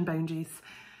and boundaries.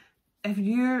 If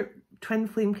your twin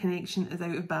flame connection is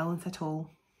out of balance at all,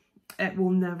 it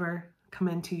will never come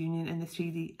into union in the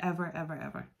 3D, ever, ever,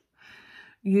 ever.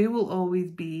 You will always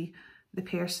be the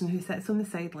person who sits on the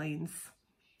sidelines.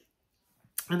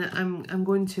 And I'm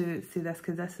going to say this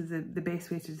because this is the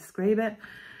best way to describe it.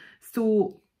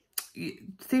 So,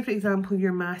 say for example,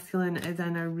 your masculine is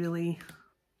in a really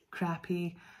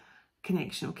crappy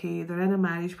connection, okay? They're in a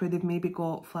marriage where they've maybe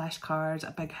got flashcards,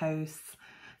 a big house,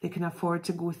 they can afford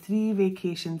to go 3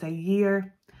 vacations a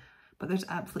year, but there's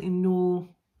absolutely no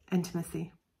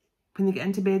intimacy. When they get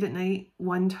into bed at night,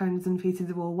 one turns and faces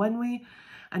the wall one way,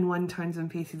 and one turns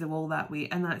and faces the wall that way,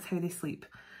 and that's how they sleep.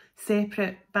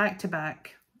 Separate, back to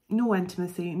back, no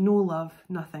intimacy, no love,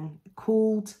 nothing.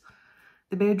 Cold.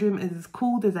 The bedroom is as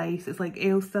cold as ice. It's like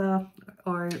Elsa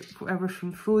or whoever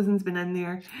from Frozen's been in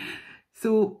there.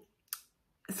 So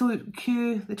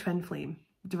cue the twin flame.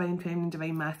 Divine feminine,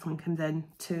 divine masculine comes in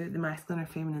to the masculine or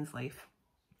feminine's life.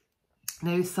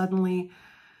 Now suddenly,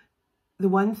 the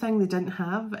one thing they didn't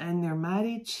have in their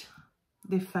marriage,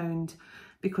 they found,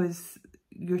 because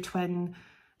your twin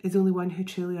is the only one who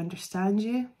truly understands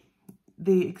you.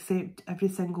 They accept every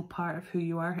single part of who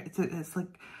you are. It's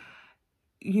like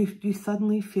you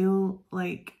suddenly feel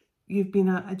like you've been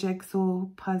a jigsaw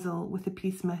puzzle with a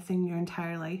piece missing your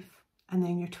entire life, and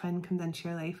then your twin comes into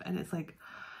your life and it's like,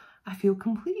 I feel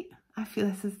complete. I feel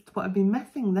this is what I've been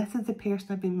missing. This is the person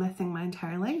I've been missing my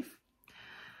entire life.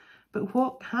 But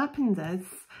what happens is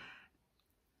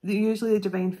that usually the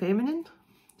divine feminine,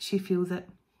 she feels it.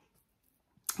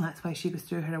 That's why she goes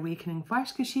through her awakening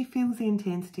first, because she feels the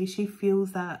intensity. She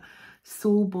feels that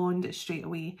soul bond straight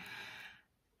away.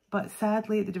 But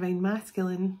sadly, the divine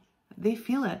masculine, they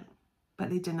feel it, but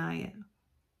they deny it.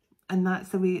 And that's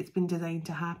the way it's been designed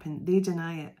to happen. They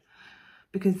deny it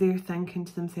because they're thinking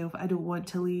to themselves, I don't want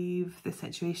to leave the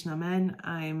situation I'm in.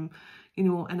 And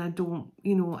I don't,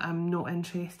 I'm not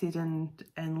interested in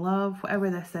love, whatever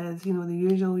this is, the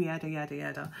usual yada, yada,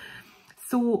 yada.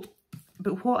 So,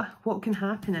 but what can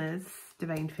happen is,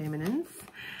 divine feminines,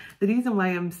 the reason why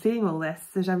I'm saying all this,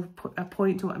 there's a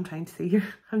point to what I'm trying to say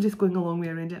here. I'm just going a long way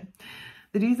around it.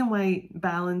 The reason why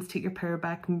balance, take your power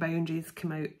back, and boundaries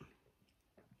come out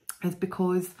is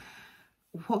because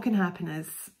what can happen is,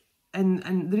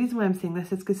 and the reason why I'm saying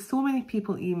this is because so many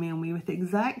people email me with the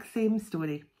exact same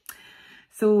story.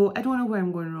 So I don't know where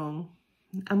I'm going wrong.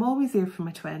 I'm always there for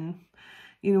my twin.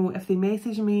 If they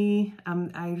message me,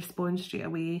 I respond straight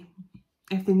away.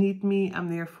 If they need me, I'm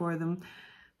there for them.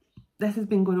 This has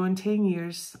been going on 10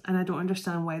 years and I don't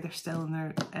understand why they're still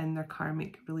in their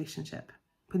karmic relationship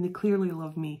when they clearly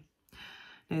love me.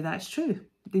 Now that's true.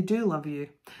 They do love you.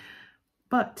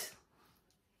 But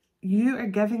you are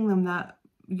giving them that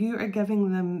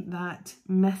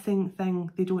missing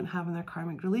thing they don't have in their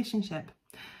karmic relationship.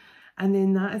 And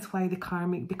then that is why the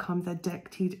karmic becomes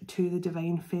addicted to the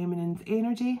divine feminine's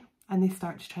energy, and they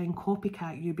start to try and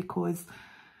copycat you because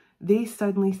they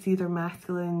suddenly see their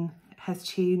masculine has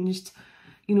changed.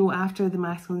 After the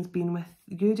masculine's been with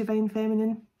you, divine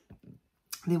feminine,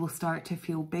 they will start to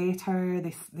feel better.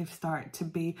 They start to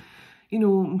be, you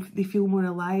know, they feel more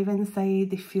alive inside,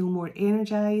 they feel more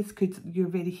energized because you're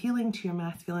very healing to your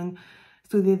masculine.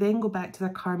 So they then go back to their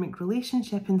karmic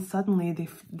relationship and suddenly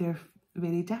they're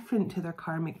very different to their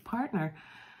karmic partner.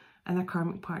 And their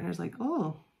karmic partner's like,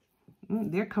 oh,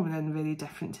 they're coming in very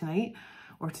different tonight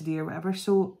or today or whatever.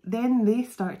 So then they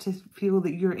start to feel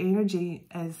that your energy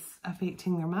is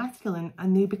affecting their masculine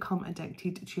and they become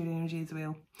addicted to your energy as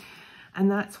well. And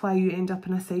that's why you end up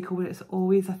in a cycle where it's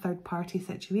always a third party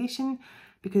situation,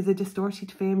 because the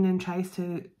distorted feminine tries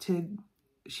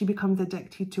she becomes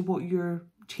addicted to what you're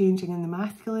changing in the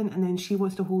masculine, and then she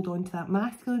wants to hold on to that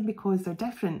masculine because they're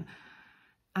different.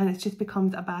 And it just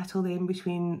becomes a battle then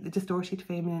between the distorted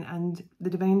feminine and the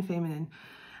divine feminine.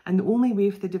 And the only way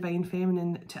for the divine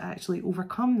feminine to actually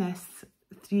overcome this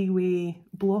three-way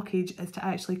blockage is to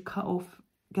actually cut off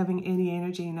giving any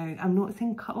energy. Now, I'm not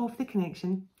saying cut off the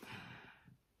connection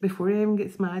before anyone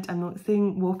gets mad. I'm not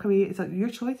saying walk away. It's your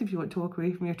choice if you want to walk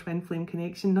away from your twin flame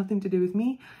connection. Nothing to do with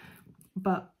me.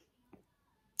 But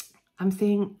I'm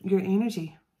saying your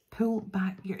energy. Pull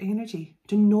back your energy.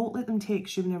 Do not let them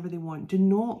text you whenever they want. Do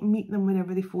not meet them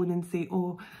whenever they phone and say,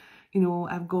 oh, you know,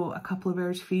 I've got a couple of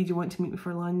hours free. Do you want to meet me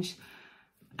for lunch?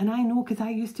 And I know, because I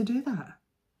used to do that.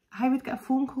 I would get a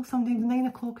phone call sometimes 9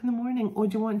 o'clock in the morning. Oh,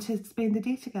 do you want to spend the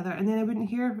day together? And then I wouldn't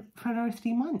hear for another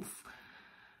 3 months.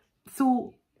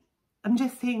 So I'm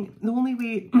just saying the only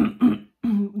way,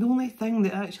 the only thing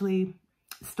that actually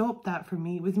stopped that for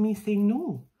me was me saying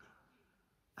no.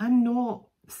 I'm not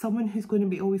someone who's going to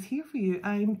be always here for you.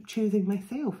 I'm choosing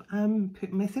myself. I'm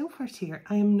putting myself first here.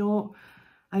 I'm not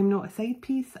a side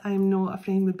piece. I'm not a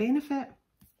friend with benefit.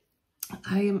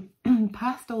 I am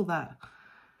past all that.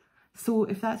 So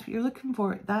if that's what you're looking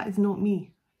for, that is not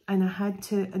me. And I had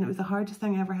to, and it was the hardest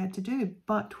thing I ever had to do.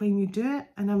 But when you do it,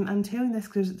 and I'm telling this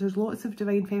because there's lots of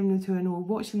divine feminines who I know are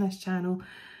watching this channel,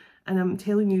 and I'm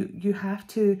telling you, you have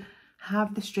to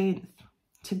have the strength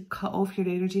to cut off your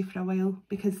energy for a while,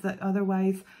 because that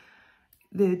otherwise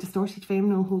the distorted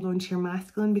feminine will hold on to your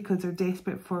masculine because they're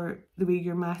desperate for the way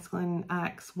your masculine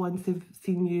acts once they've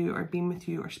seen you or been with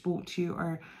you or spoke to you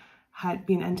or had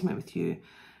been intimate with you.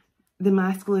 The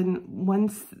masculine,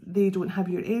 once they don't have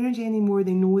your energy anymore,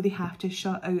 they know they have to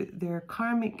shut out their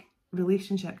karmic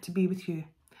relationship to be with you.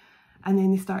 And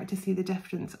then they start to see the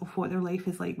difference of what their life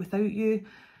is like without you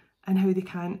and how they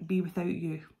can't be without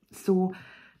you. So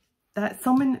that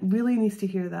someone really needs to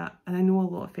hear that. And I know a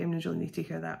lot of feminines really need to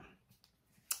hear that.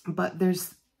 But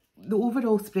there's the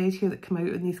overall spread here that come out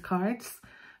in these cards.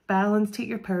 Balance, take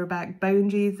your power back,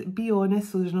 boundaries, be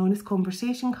honest. So there's an honest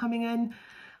conversation coming in.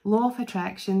 Law of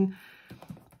attraction.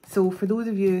 So for those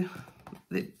of you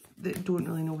that don't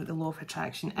really know what the law of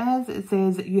attraction is, it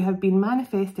says that you have been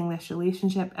manifesting this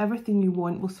relationship. Everything you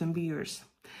want will soon be yours.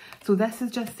 So this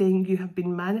is just saying you have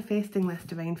been manifesting this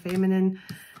divine feminine.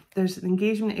 There's an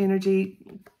engagement energy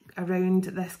around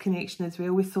this connection as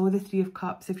well. We saw the Three of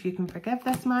Cups. If you can forgive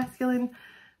this masculine,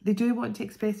 they do want to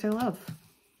express their love.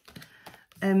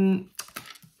 And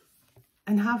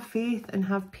have faith and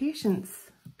have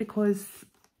patience, because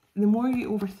the more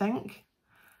you overthink,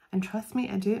 and trust me,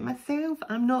 I do it myself.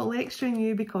 I'm not lecturing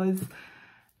you because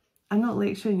I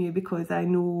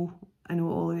know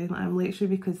all of it. I'm lecturing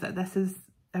because this is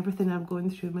everything I've gone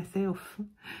through myself.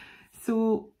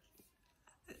 So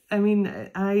I mean,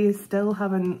 I still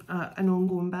have an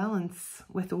ongoing balance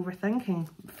with overthinking.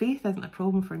 Faith isn't a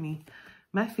problem for me.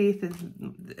 My faith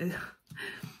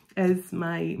is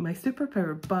my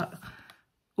superpower, but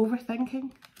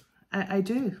overthinking, I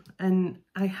do. And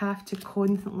I have to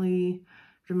constantly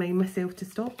remind myself to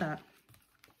stop that.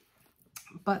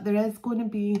 But there is going to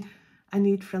be a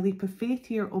need for a leap of faith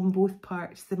here on both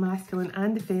parts, the masculine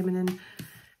and the feminine,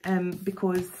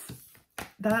 because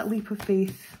that leap of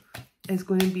faith is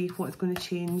going to be what's going to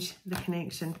change the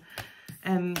connection.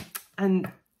 And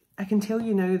I can tell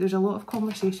you now, there's a lot of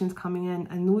conversations coming in,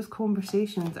 and those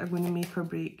conversations are going to make or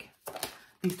break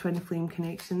these twin flame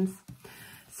connections.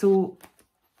 So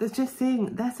it's just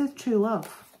saying, this is true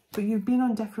love, but you've been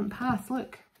on different paths.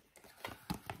 Look,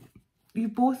 you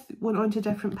both went on to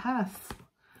different paths,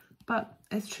 but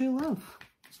it's true love.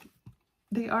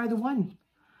 They are the one.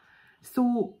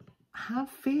 So have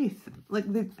faith. Like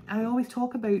I always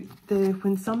talk about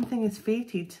when something is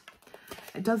fated,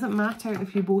 it doesn't matter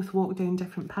if you both walk down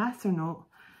different paths or not,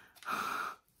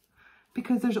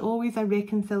 because there's always a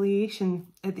reconciliation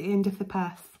at the end of the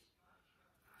path.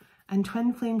 And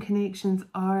twin flame connections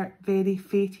are very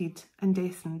fated and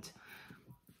destined.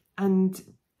 And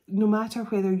no matter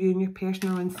whether you and your person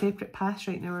are on separate paths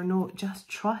right now or not, just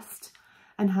trust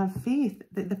and have faith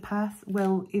that the paths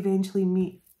will eventually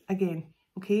meet again.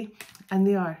 Okay? And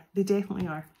they definitely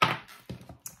are.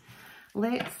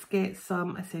 let's get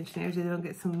some ascension energy.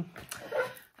 Then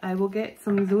I will get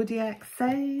some zodiac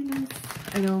signs,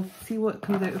 and I'll see what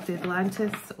comes out of the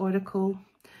Atlantis Oracle,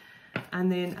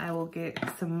 and then I will get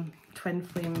some twin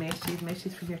flame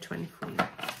messages from your twin flame.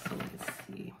 So let's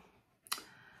see.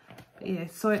 But yeah,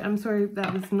 I'm sorry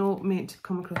that was not meant to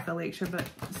come across the lecture, but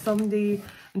someday,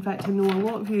 in fact I know a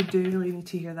lot of you do really need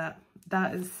to hear that.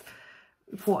 That is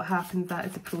what happens, that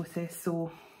is the process.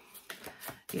 So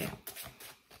yeah,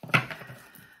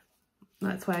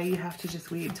 that's why you have to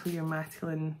just wait until your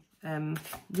masculine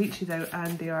reaches out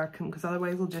and the Archangel, because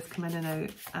otherwise they'll just come in and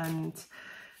out, and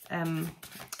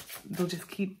they'll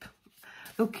keep,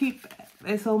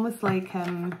 it's almost like,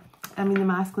 I mean, the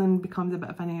masculine becomes a bit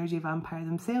of an energy vampire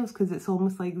themselves, because it's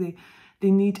almost like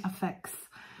they need a fix.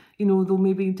 You know, they'll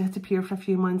maybe disappear for a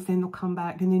few months, then they'll come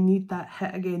back and they need that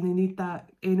hit again, they need that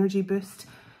energy boost,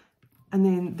 and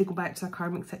then they go back to their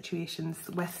karmic situations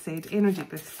with said energy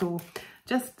boost. So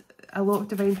just a lot of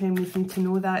divine feminines need to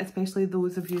know that, especially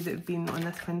those of you that have been on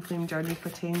this twin flame journey for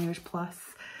 10 years plus,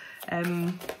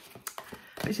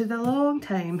 which is a long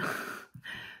time.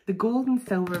 The gold and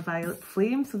silver violet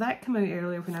flame, so that came out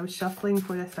earlier when I was shuffling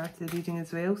before I started the reading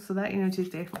as well, so that energy is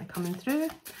definitely coming through.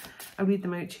 I'll read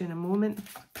them out to you in a moment.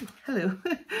 Oh, hello.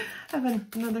 I have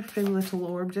another friendly little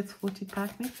orb just floated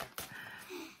past me.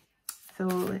 So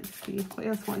let's see what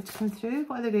else wanted to come through.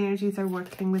 What other energies are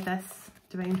working with this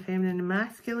divine feminine and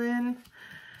masculine?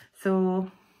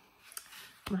 So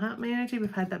Mahatma energy,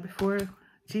 we've had that before.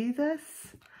 Jesus,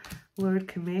 Lord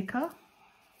Kameka.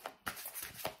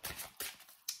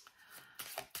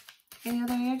 Any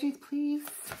other energies, please,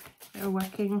 that are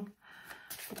working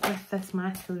with this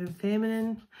masculine and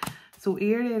feminine? So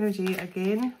air energy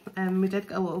again. We did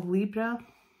get a lot of Libra.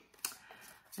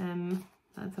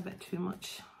 That's a bit too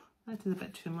much. That is a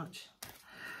bit too much.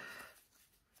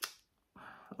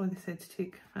 Oh, they said to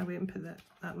take. I wait and put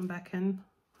that one back in.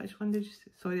 Which one did you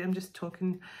say? Sorry, I'm just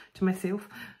talking to myself.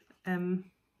 Oh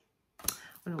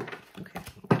no, okay,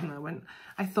 that one.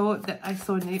 I thought that I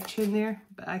saw Neptune there,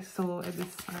 but I saw it was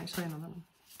actually another one.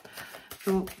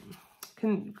 So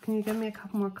can you give me a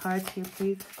couple more cards here,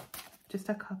 please? Just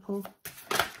a couple.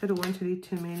 I don't want to read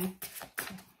too many.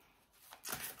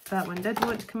 That one did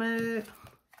want to come out,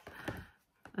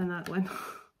 and that one.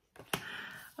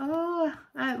 Oh,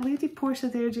 Lady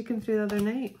Portia's energy came through the other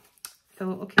night.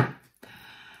 So okay.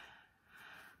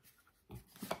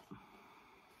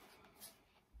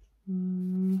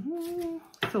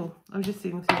 So I was just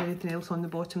seeing if there's anything else on the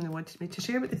bottom they wanted me to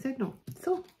share, but they said no,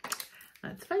 so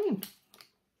that's fine.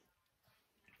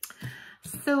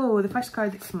 So the first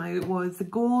card that came out was the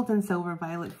gold and silver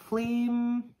violet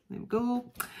flame. There we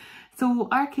go. So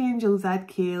Archangel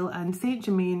Zadkiel and Saint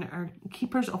Germain are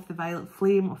keepers of the violet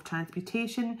flame of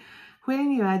transmutation.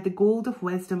 When you add the gold of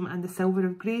wisdom and the silver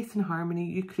of grace and harmony,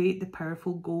 you create the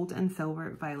powerful gold and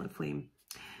silver violet flame.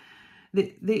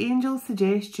 The angels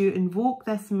suggest you invoke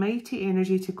this mighty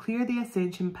energy to clear the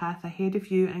ascension path ahead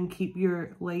of you and keep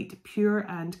your light pure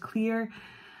and clear.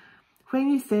 When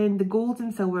you send the gold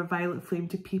and silver violet flame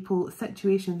to people,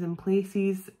 situations and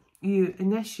places, you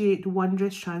initiate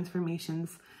wondrous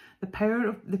transformations.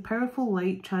 The powerful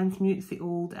light transmutes the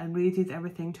old and raises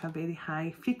everything to a very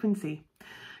high frequency.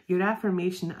 Your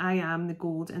affirmation, I am the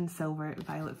gold and silver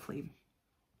violet flame.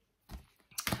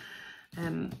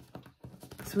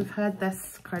 So we've had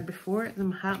this card before, the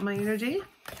Mahatma energy.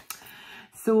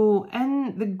 So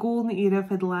in the golden era of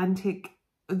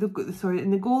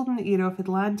in the golden era of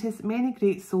Atlantis, many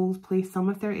great souls placed some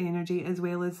of their energy as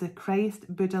well as the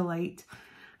Christ Buddha light,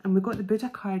 and we've got the Buddha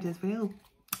card as well,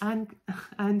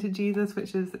 and Jesus,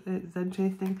 which is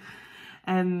interesting.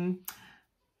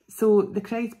 So the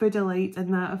Christ Buddha light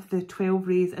and that of the 12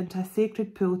 rays into a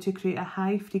sacred pool to create a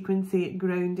high frequency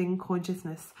grounding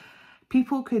consciousness.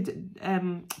 People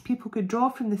could draw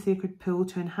from the sacred pool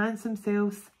to enhance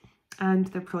themselves and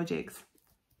their projects.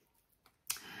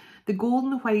 The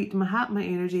golden white Mahatma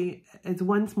energy is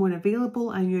once more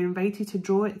available, and you're invited to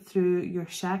draw it through your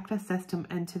chakra system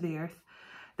into the earth.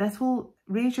 This will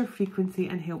raise your frequency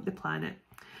and help the planet.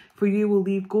 For you will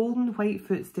leave golden white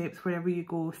footsteps wherever you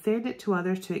go. Send it to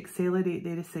others to accelerate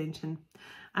their ascension.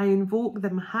 I invoke the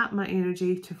Mahatma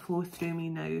energy to flow through me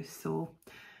now. So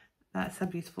that's a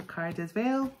beautiful card as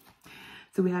well.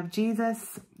 So we have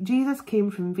Jesus. Jesus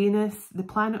came from Venus, the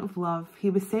planet of love. He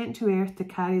was sent to Earth to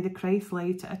carry the Christ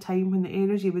light at a time when the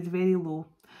energy was very low.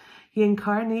 He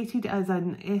incarnated as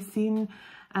an Essene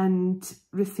and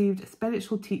received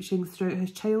spiritual teachings throughout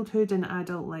his childhood and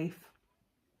adult life.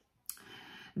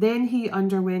 Then he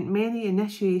underwent many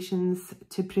initiations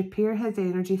to prepare his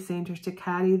energy centres to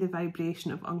carry the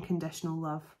vibration of unconditional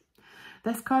love.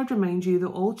 This card reminds you that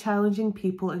all challenging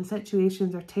people and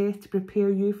situations are tests to prepare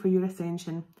you for your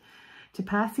ascension. To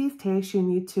pass these tests, you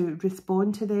need to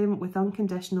respond to them with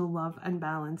unconditional love and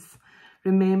balance.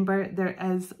 Remember, there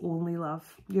is only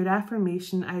love. Your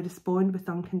affirmation, I respond with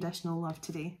unconditional love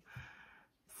today.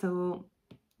 So,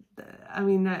 I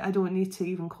mean, I don't need to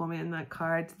even comment on that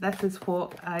card. This is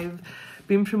what I've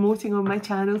been promoting on my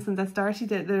channel since I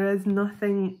started it. There is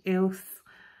nothing else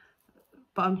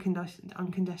but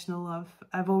unconditional love.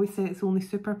 I've always said it's the only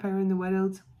superpower in the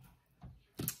world.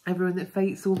 Everyone that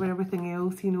fights over everything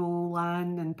else, you know,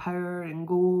 land and power and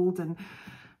gold and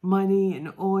money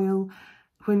and oil,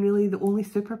 when really the only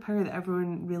superpower that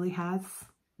everyone really has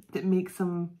that makes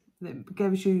them, that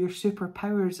gives you your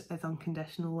superpowers is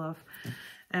unconditional love.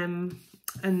 And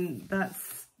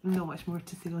that's not much more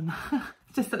to say on that.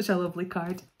 Just such a lovely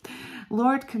card.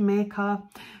 Lord Kameka.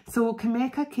 So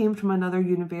Kameka came from another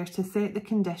universe to set the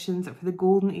conditions for the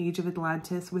golden age of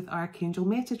Atlantis with Archangel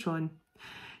Metatron.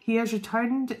 He has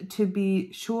returned to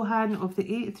be Shohan of the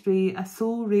 8th ray, a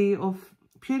soul ray of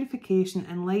purification,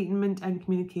 enlightenment and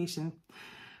communication.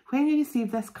 When you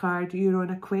receive this card, you're on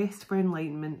a quest for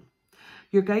enlightenment.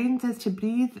 Your guidance is to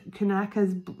breathe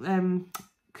Kameka's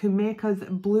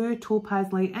blue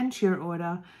topaz light into your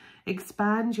aura.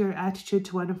 Expand your attitude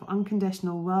to one of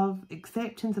unconditional love,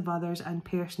 acceptance of others and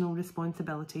personal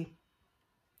responsibility.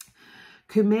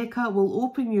 Kameka will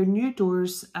open your new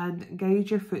doors and guide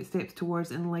your footsteps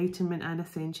towards enlightenment and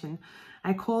ascension.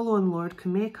 I call on Lord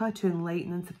Kameka to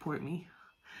enlighten and support me.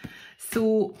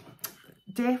 So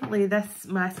definitely this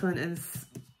masculine is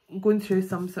going through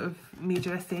some sort of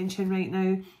major ascension right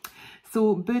now.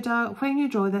 So Buddha, when you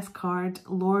draw this card,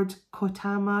 Lord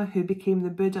Gautama, who became the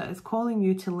Buddha, is calling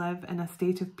you to live in a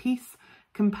state of peace,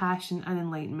 compassion and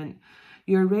enlightenment.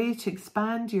 You're ready to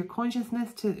expand your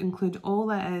consciousness to include all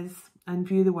that is and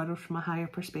view the world from a higher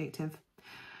perspective.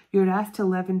 You're asked to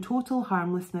live in total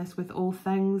harmlessness with all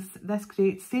things. This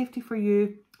creates safety for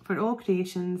you, for all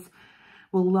creations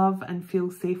will love and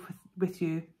feel safe with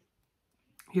you.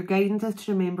 Your guidance is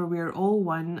to remember we are all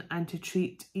one and to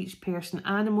treat each person,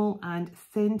 animal and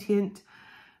sentient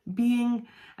being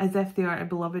as if they are a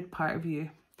beloved part of you.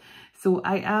 So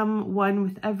I am one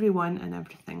with everyone and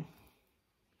everything.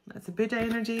 That's a Buddha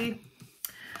energy.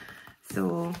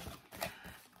 So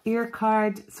air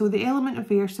card. So the element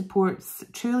of air supports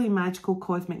truly magical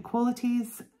cosmic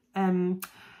qualities.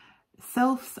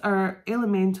 Sylphs are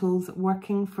elementals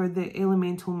working for the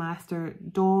elemental master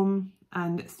Dom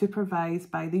and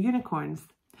supervised by the unicorns.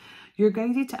 You're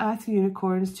guided to ask the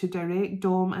unicorns to direct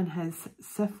Dom and his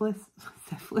syphilis.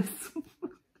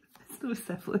 It's no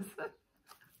syphilis.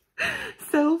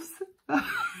 Sylphs. How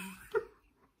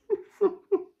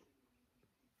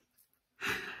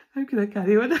can I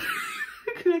carry on?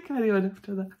 How can I carry on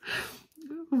after that?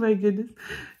 Oh my goodness.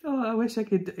 Oh, I wish I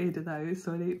could edit that out,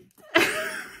 sorry.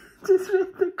 Just read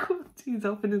the qualities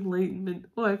of an enlightenment.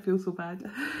 Oh, I feel so bad.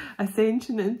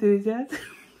 Ascension, enthusiasm,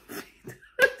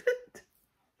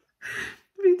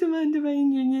 freedom and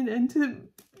divine union into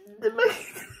the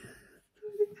mind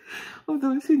of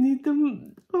those who need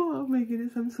them. Oh my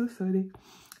goodness, I'm so sorry.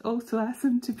 Also ask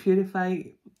them to purify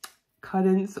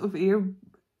currents of air.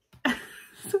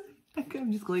 Sorry,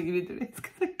 I'm just going to read the rest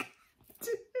because I can't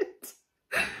do it.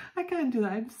 I can't do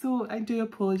that. I do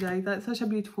apologise. That's such a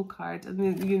beautiful card.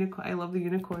 And the unicorn, I love the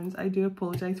unicorns. I do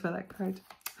apologise for that card.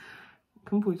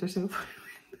 Compose yourself.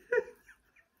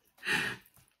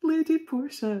 Lady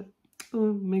Portia.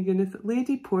 Oh my goodness.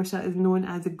 Lady Portia is known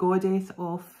as a goddess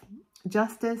of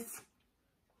justice.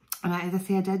 And as I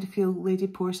say, I did feel Lady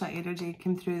Portia energy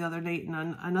came through the other night in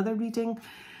another reading.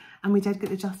 And we did get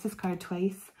the justice card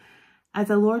twice. As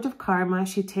a lord of karma,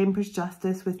 she tempers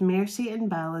justice with mercy and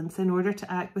balance. In order to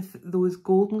act with those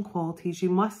golden qualities, you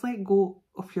must let go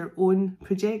of your own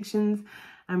projections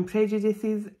and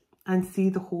prejudices and see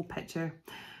the whole picture.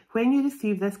 When you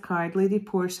receive this card, Lady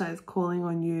Portia is calling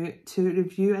on you to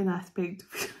review an aspect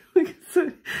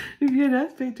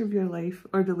of your life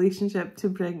or relationship to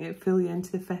bring it fully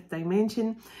into the 5th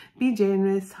dimension. Be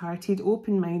generous, hearted,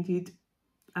 open-minded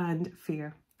and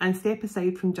fair. And step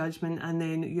aside from judgment, and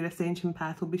then your ascension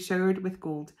path will be showered with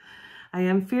gold. I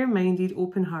am fair-minded,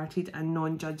 open-hearted and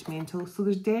non-judgmental. So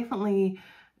there's definitely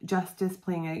justice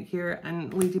playing out here,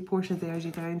 and Lady Portia's energy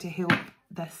down to help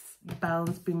this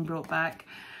balance being brought back.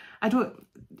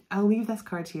 I'll leave this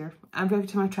card here. Every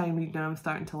time I try and read now, I'm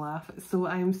starting to laugh. So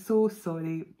I am so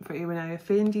sorry for anyone I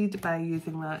offended by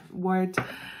using that word.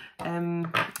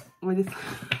 What is...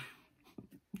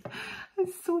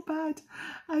 It's so bad.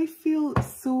 I feel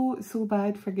so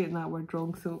bad for getting that word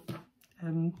wrong. So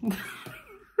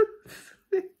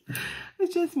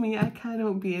It's just me. I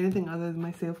cannot be anything other than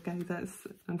myself, guys.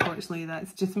 Unfortunately,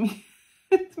 that's just me.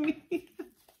 It's me.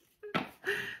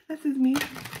 This is me.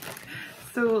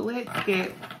 So let's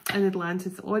get an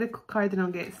Atlantis Oracle card, and I'll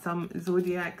get some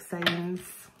zodiac signs.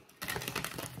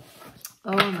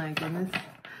 Oh my goodness.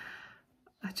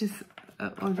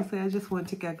 Honestly, I just want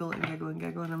to giggle and giggle and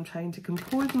giggle, and I'm trying to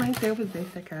compose myself as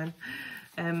best I can.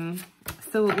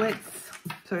 So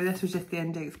sorry, this was just the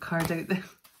index card out there.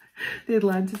 The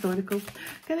Atlantis Oracle.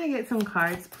 Can I get some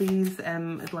cards, please?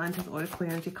 Atlantis Oracle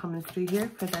energy coming through here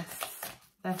for this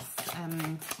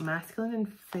masculine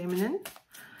and feminine.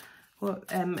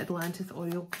 What Atlantis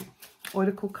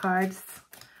Oracle cards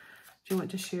do you want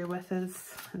to share with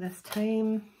us this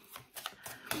time?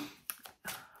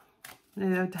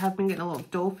 Now, I have been getting a lot of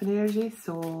dolphin energy,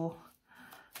 so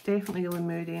definitely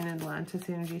Lemurian and Atlantis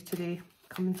energy today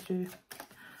coming through.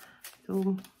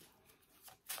 So,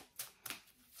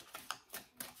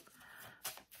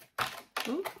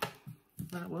 oh,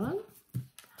 that one.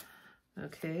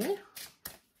 Okay.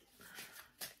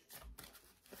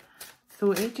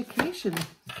 So education.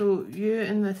 So you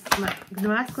in this, the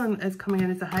masculine is coming in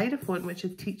as a Hierophant, which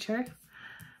is teacher.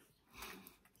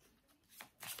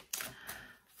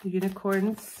 The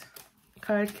unicorns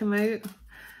card came out, and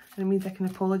it means I can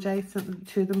apologise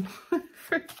to them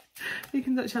for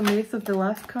making such a mess of the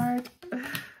last card.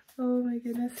 Oh my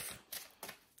goodness.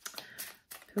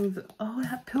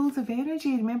 That pools of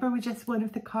energy. Remember, one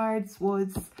of the cards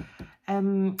was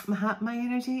Mahatma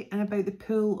energy, and about the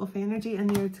pool of energy, and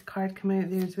there's a card come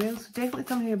out there as well. So definitely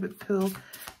something here about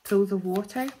pools of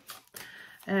water.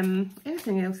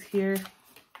 Anything else here?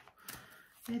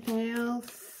 Anything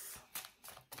else?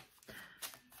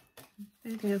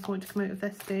 Anything else want to come out of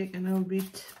this deck, and I'll read.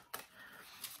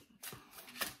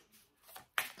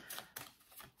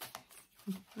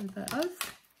 Is that us?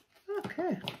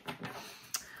 Okay.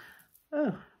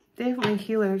 Oh, definitely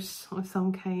healers of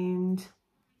some kind.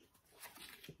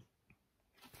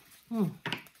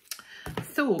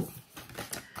 So,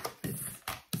 let's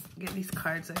get these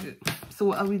cards out.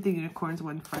 So I'll read the unicorns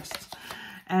one first.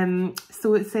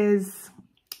 So it says,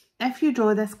 if you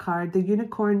draw this card, the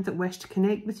unicorns that wish to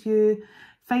connect with you,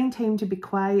 find time to be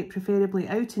quiet, preferably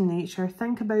out in nature,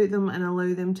 think about them and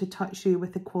allow them to touch you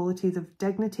with the qualities of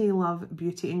dignity, love,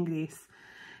 beauty and grace.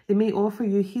 They may offer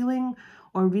you healing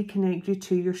or reconnect you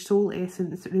to your soul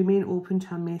essence. Remain open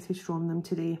to a message from them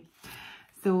today.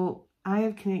 So I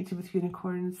have connected with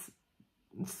unicorns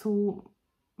so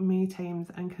many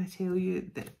times, and can I tell you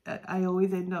that I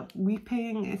always end up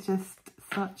weeping. It's just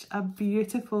such a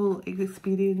beautiful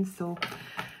experience. So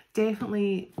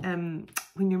definitely when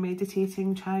you're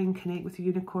meditating, try and connect with the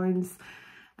unicorns,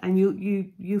 and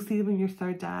you'll see them in your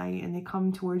third eye, and they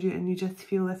come towards you, and you just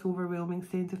feel this overwhelming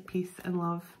sense of peace and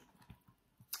love.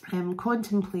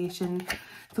 Contemplation.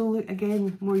 So look,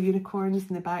 again, more unicorns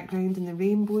in the background and the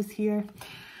rainbows here.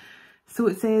 So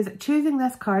it says, choosing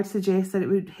this card suggests that it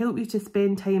would help you to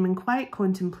spend time in quiet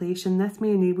contemplation. This may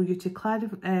enable you to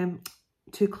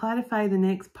clarify the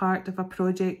next part of a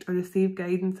project or receive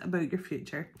guidance about your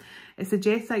future. It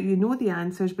suggests that you know the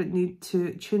answers but need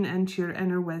to tune into your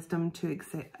inner wisdom to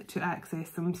access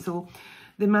them. So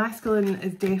the masculine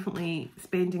is definitely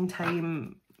spending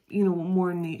time, you know,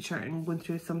 more in nature and going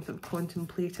through some sort of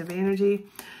contemplative energy.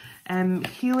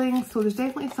 Healing, so there's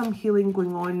definitely some healing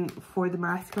going on for the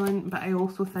masculine, but I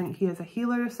also think he is a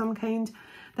healer of some kind.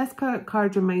 This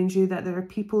card reminds you that there are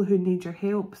people who need your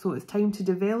help, so it's time to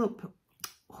develop,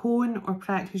 hone or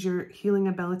practice your healing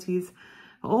abilities.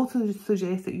 It also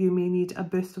suggests that you may need a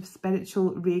boost of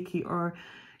spiritual Reiki or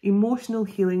emotional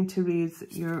healing to raise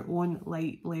your own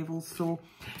light levels. So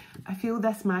I feel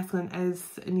this masculine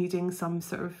is needing some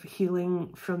sort of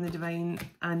healing from the divine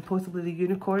and possibly the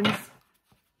unicorns,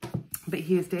 but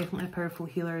he is definitely a powerful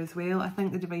healer as well. I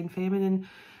think the divine feminine,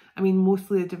 I mean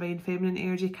mostly the divine feminine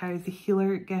energy carries the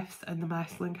healer gifts, and the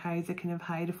masculine carries the kind of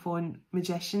Hierophant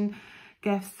magician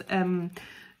gifts.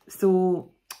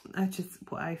 So that's just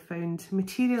what I found.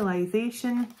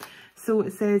 Materialization. So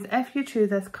it says, if you choose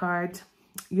this card,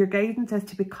 your guidance is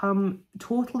to become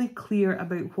totally clear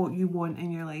about what you want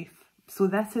in your life. So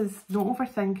this is not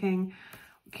overthinking,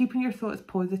 keeping your thoughts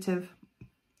positive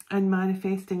and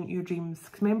manifesting your dreams.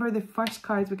 Because remember, the first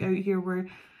cards we got out here were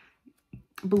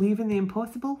believe in the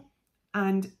impossible,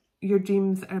 and your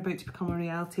dreams are about to become a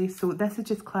reality. So this is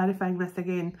just clarifying this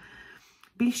again.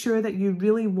 Be sure that you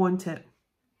really want it.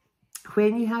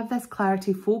 When you have this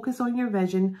clarity, focus on your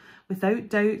vision without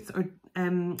doubts or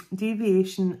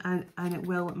deviation, and it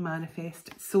will manifest.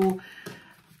 So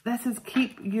this is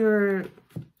keep your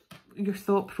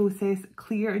thought process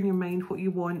clear in your mind, what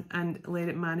you want, and let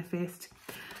it manifest.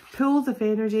 pools of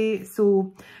energy.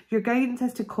 So your guidance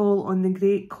is to call on the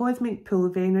great cosmic pool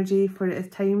of energy, for it is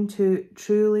time to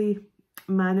truly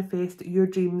manifest your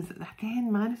dreams.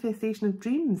 Again, manifestation of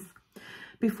dreams.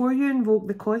 Before you invoke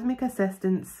the cosmic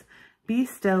assistance, be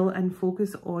still and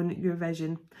focus on your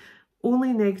vision.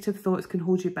 Only negative thoughts can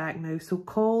hold you back now. So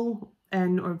call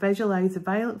in or visualize the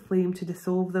violet flame to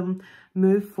dissolve them.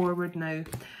 Move forward now.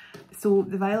 So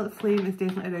the violet flame is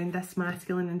definitely around this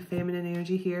masculine and feminine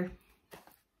energy here.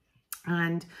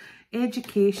 And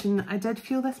education, I did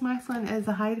feel this masculine is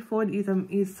a Hierophant.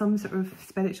 He's some sort of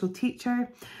spiritual teacher.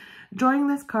 Drawing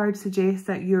this card suggests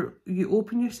that you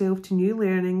open yourself to new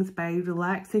learnings by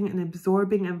relaxing and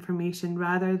absorbing information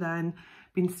rather than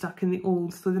being stuck in the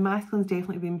old. So the masculine's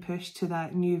definitely been pushed to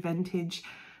that new vintage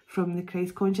from the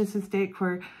Christ consciousness deck,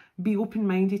 where be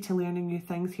open-minded to learning new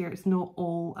things here. It's not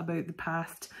all about the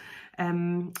past.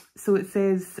 So it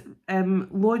says,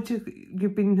 logic,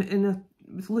 you've been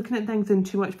looking at things in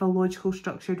too much of a logical,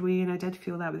 structured way, and I did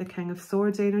feel that with the King of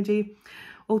Swords energy.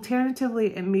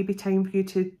 Alternatively, it may be time for you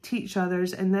to teach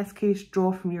others. In this case,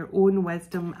 draw from your own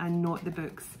wisdom and not the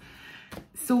books.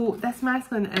 So this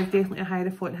masculine is definitely a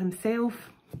Hierophant himself,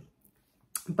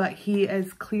 but he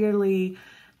is clearly,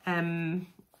 you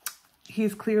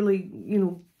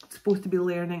know, supposed to be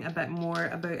learning a bit more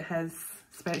about his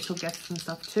spiritual gifts and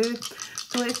stuff too.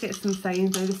 So let's get some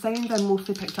signs. Now the signs are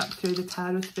mostly picked up through the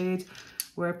tarot spread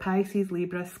were Pisces,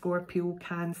 Libra, Scorpio,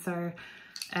 Cancer,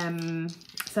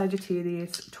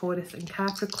 Sagittarius, Taurus and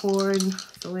Capricorn.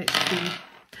 So let's see.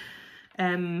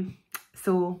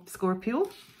 So Scorpio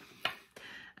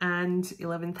and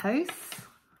 11th house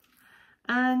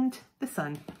and the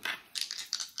Sun.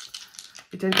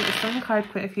 We did get the Sun card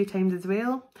quite a few times as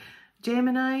well.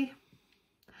 Gemini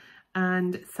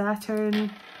and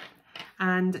Saturn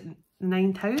and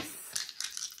 9th house.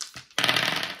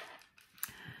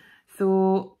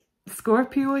 So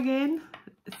Scorpio again.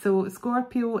 So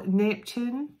Scorpio,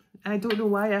 Neptune. I don't know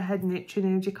why I had Neptune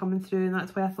energy coming through, and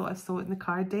that's why I thought I saw it in the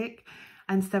card deck.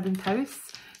 And 7th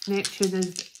house. Neptune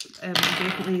is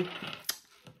definitely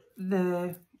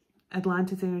the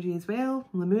Atlantis energy as well.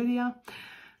 Lemuria.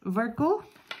 Virgo.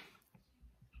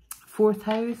 4th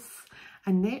house.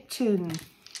 And Neptune.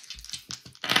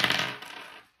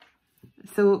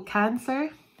 So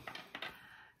Cancer.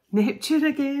 Neptune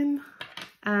again.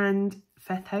 And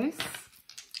 5th house.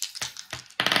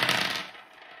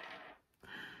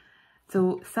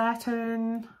 So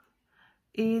Saturn,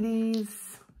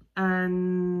 Aries,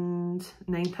 and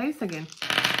 9th house again.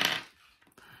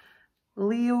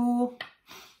 Leo,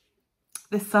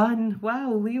 the Sun.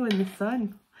 Wow, Leo and the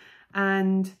Sun.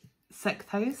 And 6th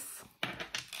house.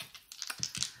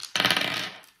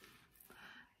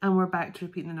 And we're back to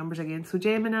repeating the numbers again. So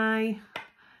Gemini,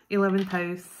 11th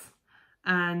house,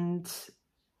 and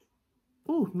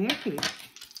Mercury.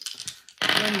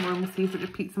 One more, we'll see if it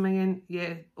repeats them again.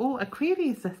 Yeah. Oh,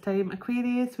 Aquarius this time.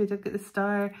 Aquarius, we did get the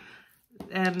star,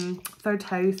 3rd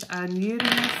house, and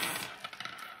Uranus.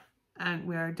 And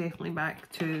we are definitely back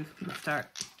to the start.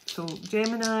 So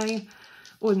Gemini,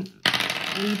 and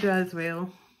Libra as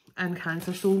well, and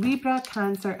Cancer. So Libra,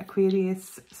 Cancer,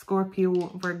 Aquarius,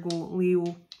 Scorpio, Virgo,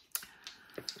 Leo.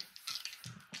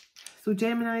 So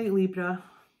Gemini, Libra,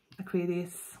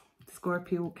 Aquarius,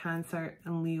 Scorpio, Cancer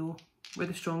and Leo were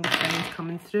the strongest signs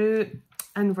coming through,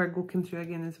 and Virgo came through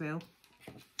again as well.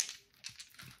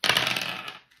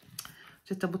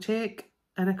 Just double check.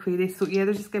 And Aquarius. So yeah,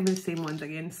 they're just giving me the same ones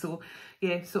again. So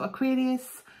yeah, so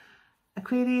Aquarius,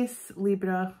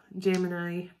 Libra,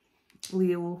 Gemini,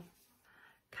 Leo,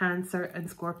 Cancer and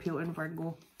Scorpio and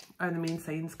Virgo are the main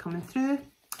signs coming through.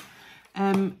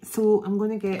 So I'm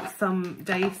going to get some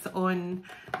dice on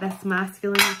this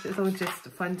masculine. It's always just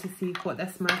fun to see what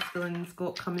this masculine's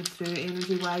got coming through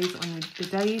energy wise on the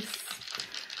dice,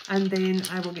 and then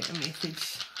I will get a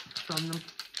message from them.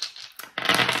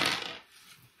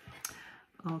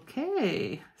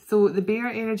 Okay, so the bear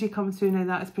energy comes through now.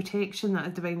 That is protection, that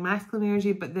is divine masculine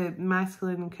energy, but the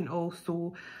masculine can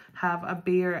also have a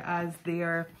bear as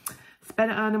their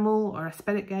spirit animal or a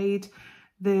spirit guide.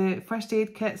 The first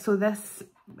aid kit, so this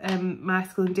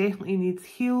masculine definitely needs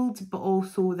healed, but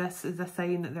also this is a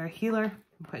sign that they're a healer,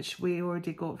 which we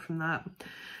already got from that.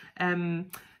 Now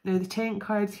the tent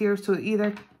cards here, so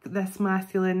either this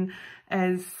masculine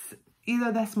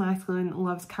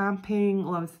loves camping,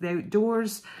 loves the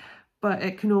outdoors, but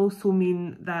it can also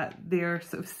mean that they're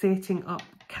sort of setting up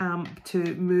camp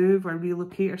to move or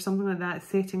relocate or something like that,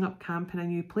 setting up camp in a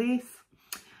new place.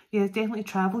 Yeah, it's definitely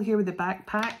travel here with the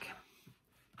backpack.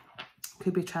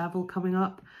 Could be travel coming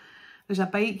up. There's a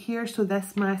bike here, so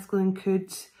this masculine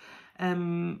could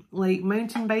like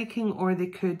mountain biking, or they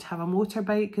could have a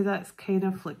motorbike, because that's kind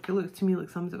of like, it looks to me like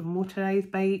some sort of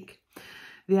motorized bike.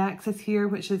 The axis here,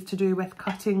 which is to do with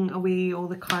cutting away all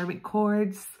the karmic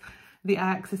cords. The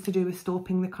axe is to do with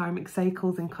stopping the karmic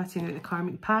cycles and cutting out the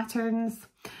karmic patterns.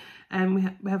 We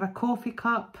have a coffee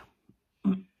cup.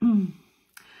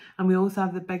 And we also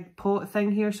have the big pot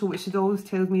thing here, so which always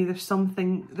tells me there's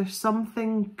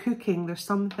something cooking, there's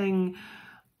something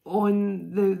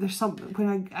on the, there's something,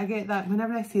 when I get that,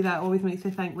 whenever I see that, it always makes me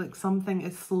think like something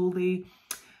is slowly,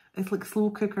 it's like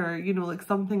slow cooker, you know, like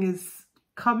something is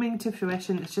coming to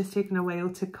fruition, it's just taking a while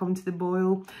to come to the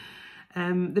boil.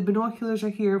 The binoculars are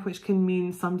here, which can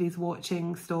mean somebody's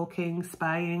watching, stalking,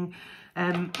 spying.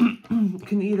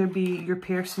 Can either be your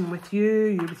person with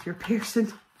you with your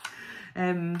person.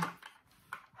 You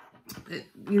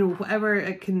know, whatever,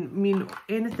 it can mean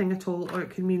anything at all, or it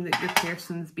can mean that your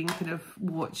person's being kind of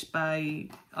watched by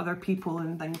other people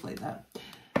and things like that.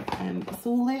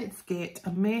 So let's get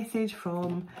a message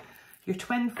from your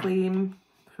twin flame,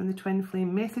 from the twin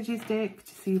flame messages deck,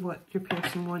 to see what your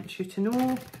person wants you to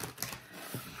know.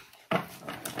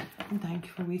 And thank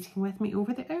you for waiting with me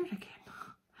over the hour again.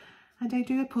 And I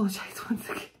do apologise once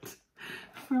again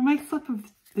for my slip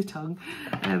of the tongue.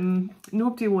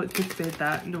 Nobody wants to spread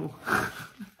that, no.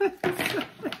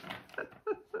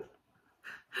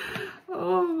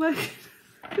 Oh my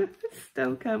goodness.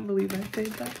 Still can't believe I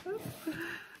said that. Oh,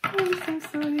 I'm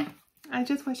so sorry. I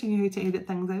just wish I knew how to edit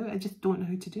things out. I just don't know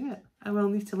how to do it. I will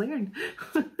need to learn.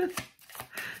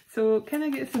 So can I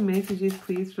get some messages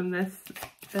please from this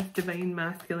divine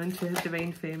masculine to his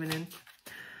divine feminine?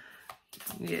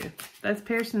 Yeah, this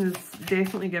person is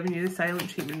definitely giving you the silent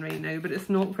treatment right now, but it's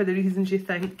not for the reasons you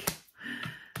think.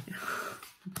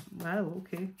 Wow,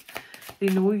 okay. They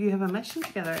know you have a mission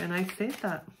together, and I said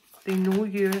that. They know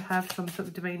you have some sort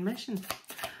of divine mission.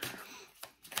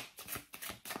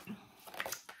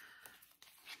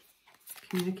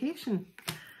 Communication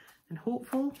and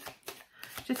hopeful.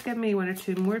 Just give me one or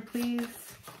two more, please.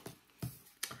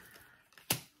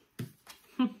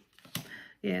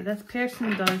 Yeah, this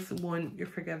person does want your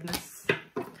forgiveness.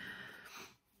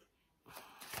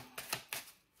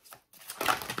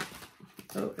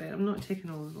 Oh, right, I'm not taking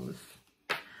all of those.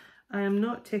 I am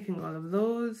not taking all of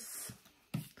those.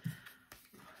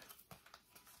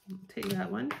 I'll take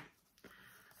that one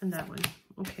and that one.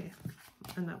 Okay,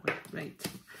 and that one. Right.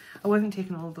 I wasn't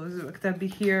taking all of those because I'd be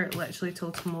here literally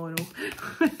till tomorrow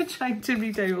trying to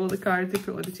read out all the cards they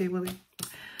put on the table.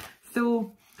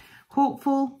 So,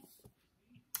 hopeful.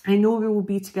 I know we will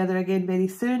be together again very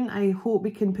soon. I hope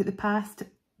we can put the past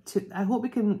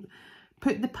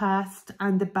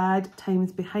and the bad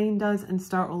times behind us and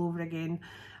start all over again.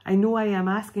 I know I am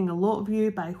asking a lot of you,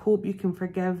 but I hope you can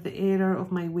forgive the error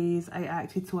of my ways. I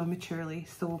acted so immaturely.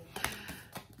 So,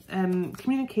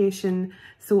 communication.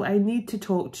 So I need to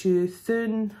talk to you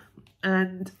soon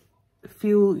and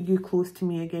feel you close to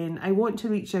me again. I want to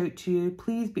reach out to you.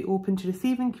 Please be open to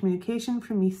receiving communication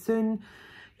from me soon.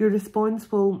 Your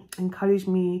response will encourage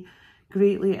me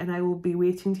greatly, and I will be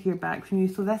waiting to hear back from you.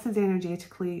 So this is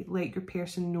energetically let your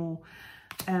person know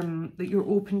that you're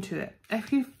open to it.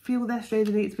 If you feel this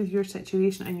resonates with your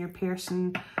situation and your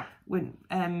person went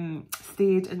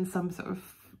stayed in some sort of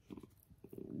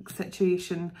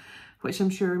situation, which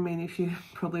I'm sure many of you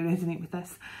probably resonate with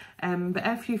this, but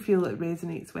if you feel it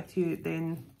resonates with you,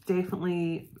 then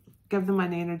definitely give them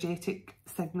an energetic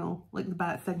signal, like the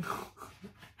bat signal.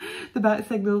 The bat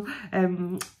signal,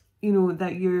 you know,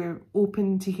 that you're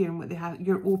open to hearing what they have,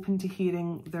 you're open to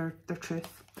hearing their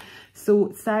truth.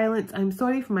 So silence, I'm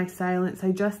sorry for my silence,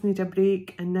 I just need a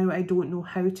break, and now I don't know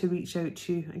how to reach out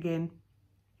to you again.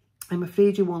 I'm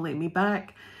afraid you won't let me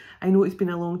back. I know it's been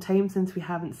a long time since we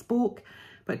haven't spoke,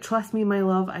 but trust me, my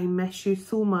love, I miss you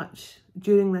so much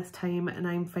during this time, and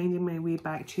I'm finding my way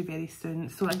back to you very soon.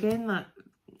 So again, that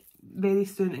very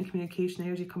soon and communication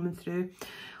energy coming through.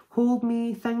 Hold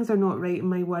me, things are not right in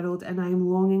my world, and I'm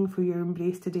longing for your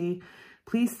embrace today.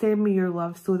 Please send me your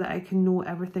love so that I can know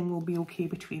everything will be okay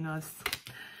between us.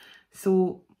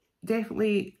 So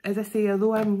definitely, as I say,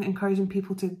 although I'm encouraging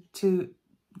people to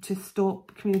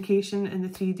stop communication in the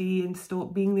 3D and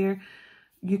stop being there,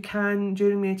 you can,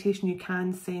 during meditation, you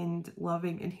can send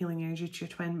loving and healing energy to your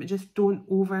twin, but just don't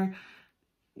over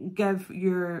give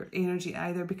your energy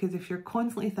either, because if you're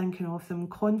constantly thinking of them,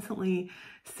 constantly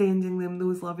sending them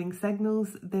those loving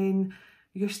signals, then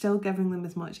you're still giving them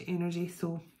as much energy.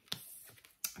 So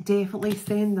definitely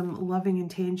send them loving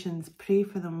intentions, pray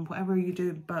for them, whatever you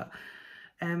do, but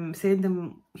send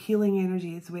them healing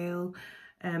energy as well.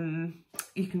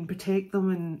 You can protect them,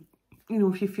 and you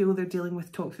know, if you feel they're dealing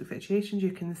with toxic situations,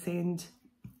 you can send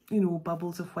you know,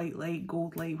 bubbles of white light,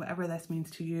 gold light, whatever this means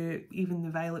to you, even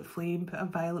the violet flame, put a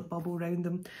violet bubble around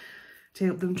them to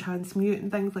help them transmute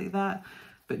and things like that.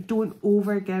 But don't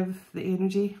overgive the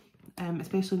energy,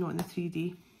 especially not in the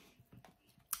 3D.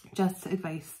 Just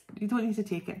advice. You don't need to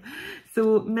take it.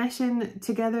 So mission,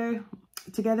 together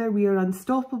we are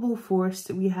unstoppable force.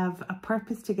 We have a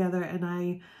purpose together, and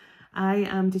I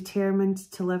am determined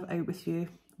to live out with you.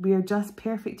 We are just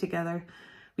perfect together.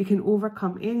 We can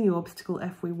overcome any obstacle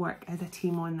if we work as a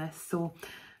team on this. So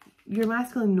your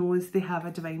masculine knows they have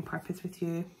a divine purpose with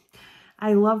you.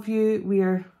 I love you.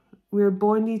 We're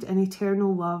bonded in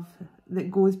eternal love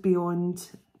that goes beyond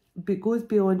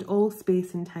all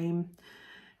space and time.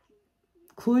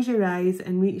 Close your eyes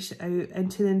and reach out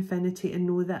into the infinity and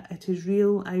know that it is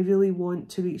real. I really want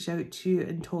to reach out to you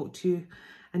and talk to you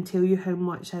and tell you how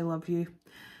much I love you.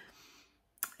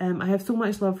 I have so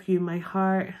much love for you in my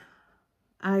heart.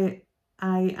 I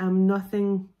am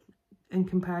nothing in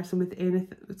comparison with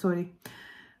anything.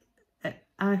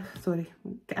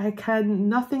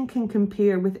 Nothing can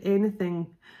compare with anything.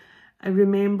 I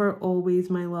remember always,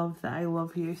 my love, that I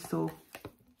love you. So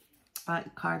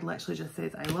that card literally just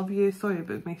says, I love you. Sorry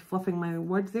about me fluffing my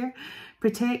words there.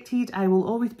 Protected. I will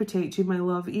always protect you, my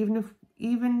love,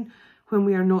 even when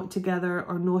we are not together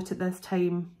or not at this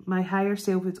time. My higher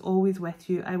self is always with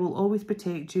you. I will always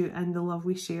protect you and the love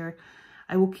we share.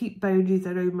 I will keep boundaries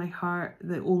around my heart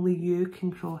that only you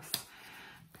can cross.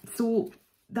 So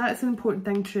that's an important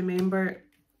thing to remember.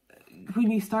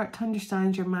 When you start to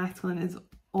understand your masculine is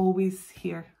always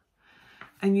here,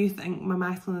 and you think my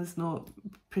masculine is not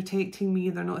protecting me,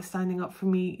 they're not standing up for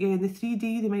me. Yeah, in the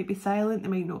 3D, they might be silent, they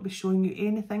might not be showing you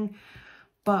anything,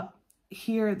 but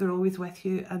here they're always with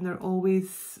you, and they're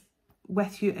always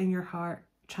with you in your heart,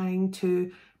 trying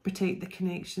to protect the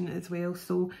connection as well.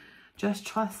 So just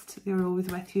trust they're always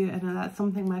with you, and that's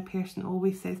something my person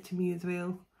always says to me as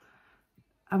well.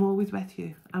 I'm always with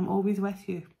you. I'm always with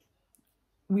you.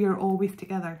 We are always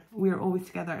together. We are always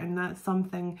together, and that's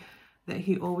something that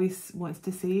he always wants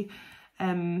to say,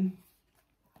 and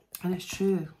it's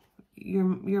true.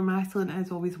 Your masculine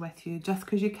is always with you. Just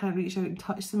because you can't reach out and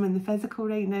touch them in the physical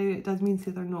right now, it does mean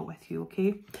that they're not with you,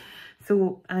 okay?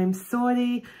 So I'm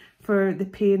sorry for the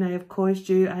pain I have caused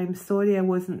you. I'm sorry I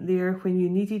wasn't there when you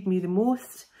needed me the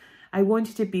most. I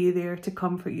wanted to be there to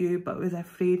comfort you, but I was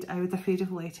afraid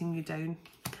of letting you down.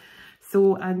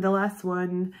 So, and the last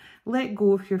one, let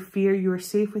go of your fear. You are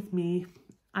safe with me.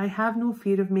 I have no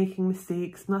fear of making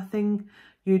mistakes. Nothing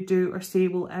you do or say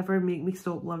will ever make me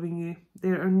stop loving you.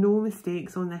 There are no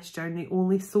mistakes on this journey,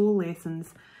 only soul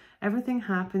lessons. Everything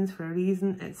happens for a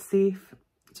reason. It's safe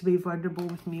to be vulnerable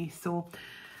with me. So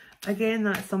again,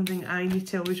 that's something I need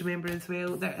to always remember as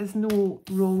well. There is no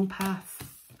wrong path.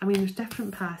 I mean, there's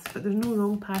different paths, but there's no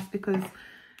wrong path, because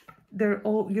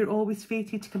you're always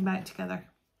fated to come back together.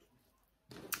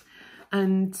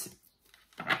 And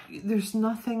there's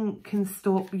nothing can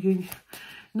stop you.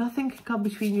 Nothing can come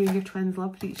between you and your twins.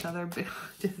 Love for each other. But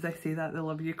just as I say that, the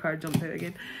love you card jumped out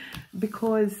again.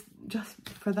 Because just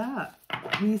for that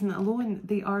reason alone,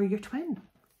 they are your twin.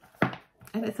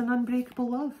 And it's an unbreakable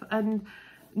love. And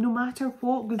no matter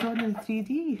what goes on in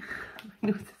 3D, I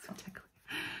know this is so tickly.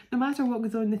 No matter what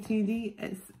goes on in the 3D,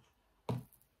 it's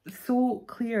so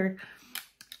clear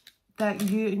that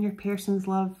you and your person's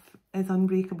love is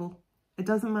unbreakable. It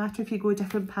doesn't matter if you go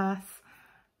different paths,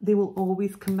 they will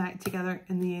always come back together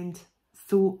in the end.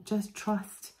 So just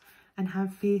trust and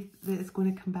have faith that it's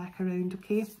going to come back around,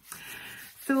 okay?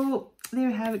 So there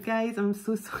you have it, guys. I'm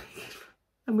so sorry.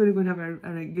 I'm going to go and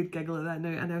have a good giggle at that now,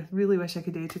 and I really wish I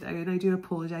could edit it out, and I do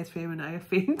apologise for anyone I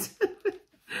offend.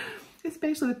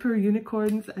 Especially the poor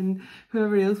unicorns and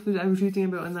whoever else I was reading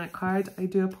about on that card. I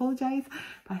do apologise,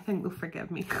 but I think they'll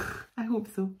forgive me. I hope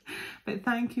so. But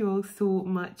thank you all so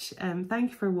much.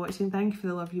 Thank you for watching. Thank you for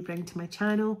the love you bring to my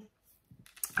channel.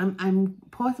 I'm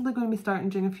possibly going to be starting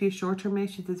doing a few shorter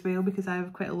messages as well, because I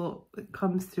have quite a lot that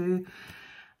comes through.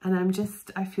 And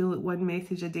I feel that one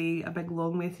message a day, a big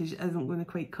long message, isn't going to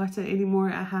quite cut it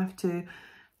anymore. I have to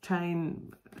try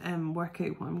and work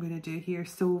out what I'm going to do here.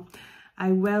 So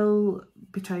I will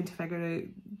be trying to figure out,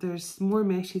 there's more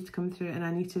messages to come through, and I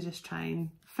need to just try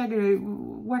and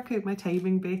work out my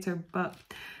timing better. But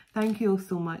thank you all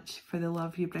so much for the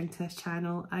love you bring to this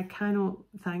channel. I cannot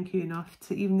thank you enough,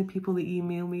 to even the people that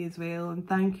email me as well. And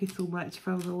thank you so much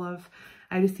for all the love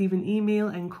I receive in email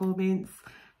and comments,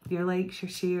 your likes, your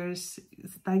shares.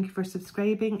 Thank you for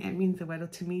subscribing. It means the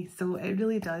world to me. So it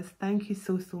really does. Thank you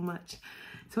so, so much.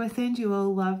 So I send you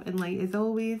all love and light as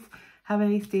always. Have a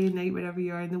nice day and night wherever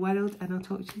you are in the world, and I'll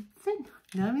talk to you soon.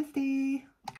 Namaste.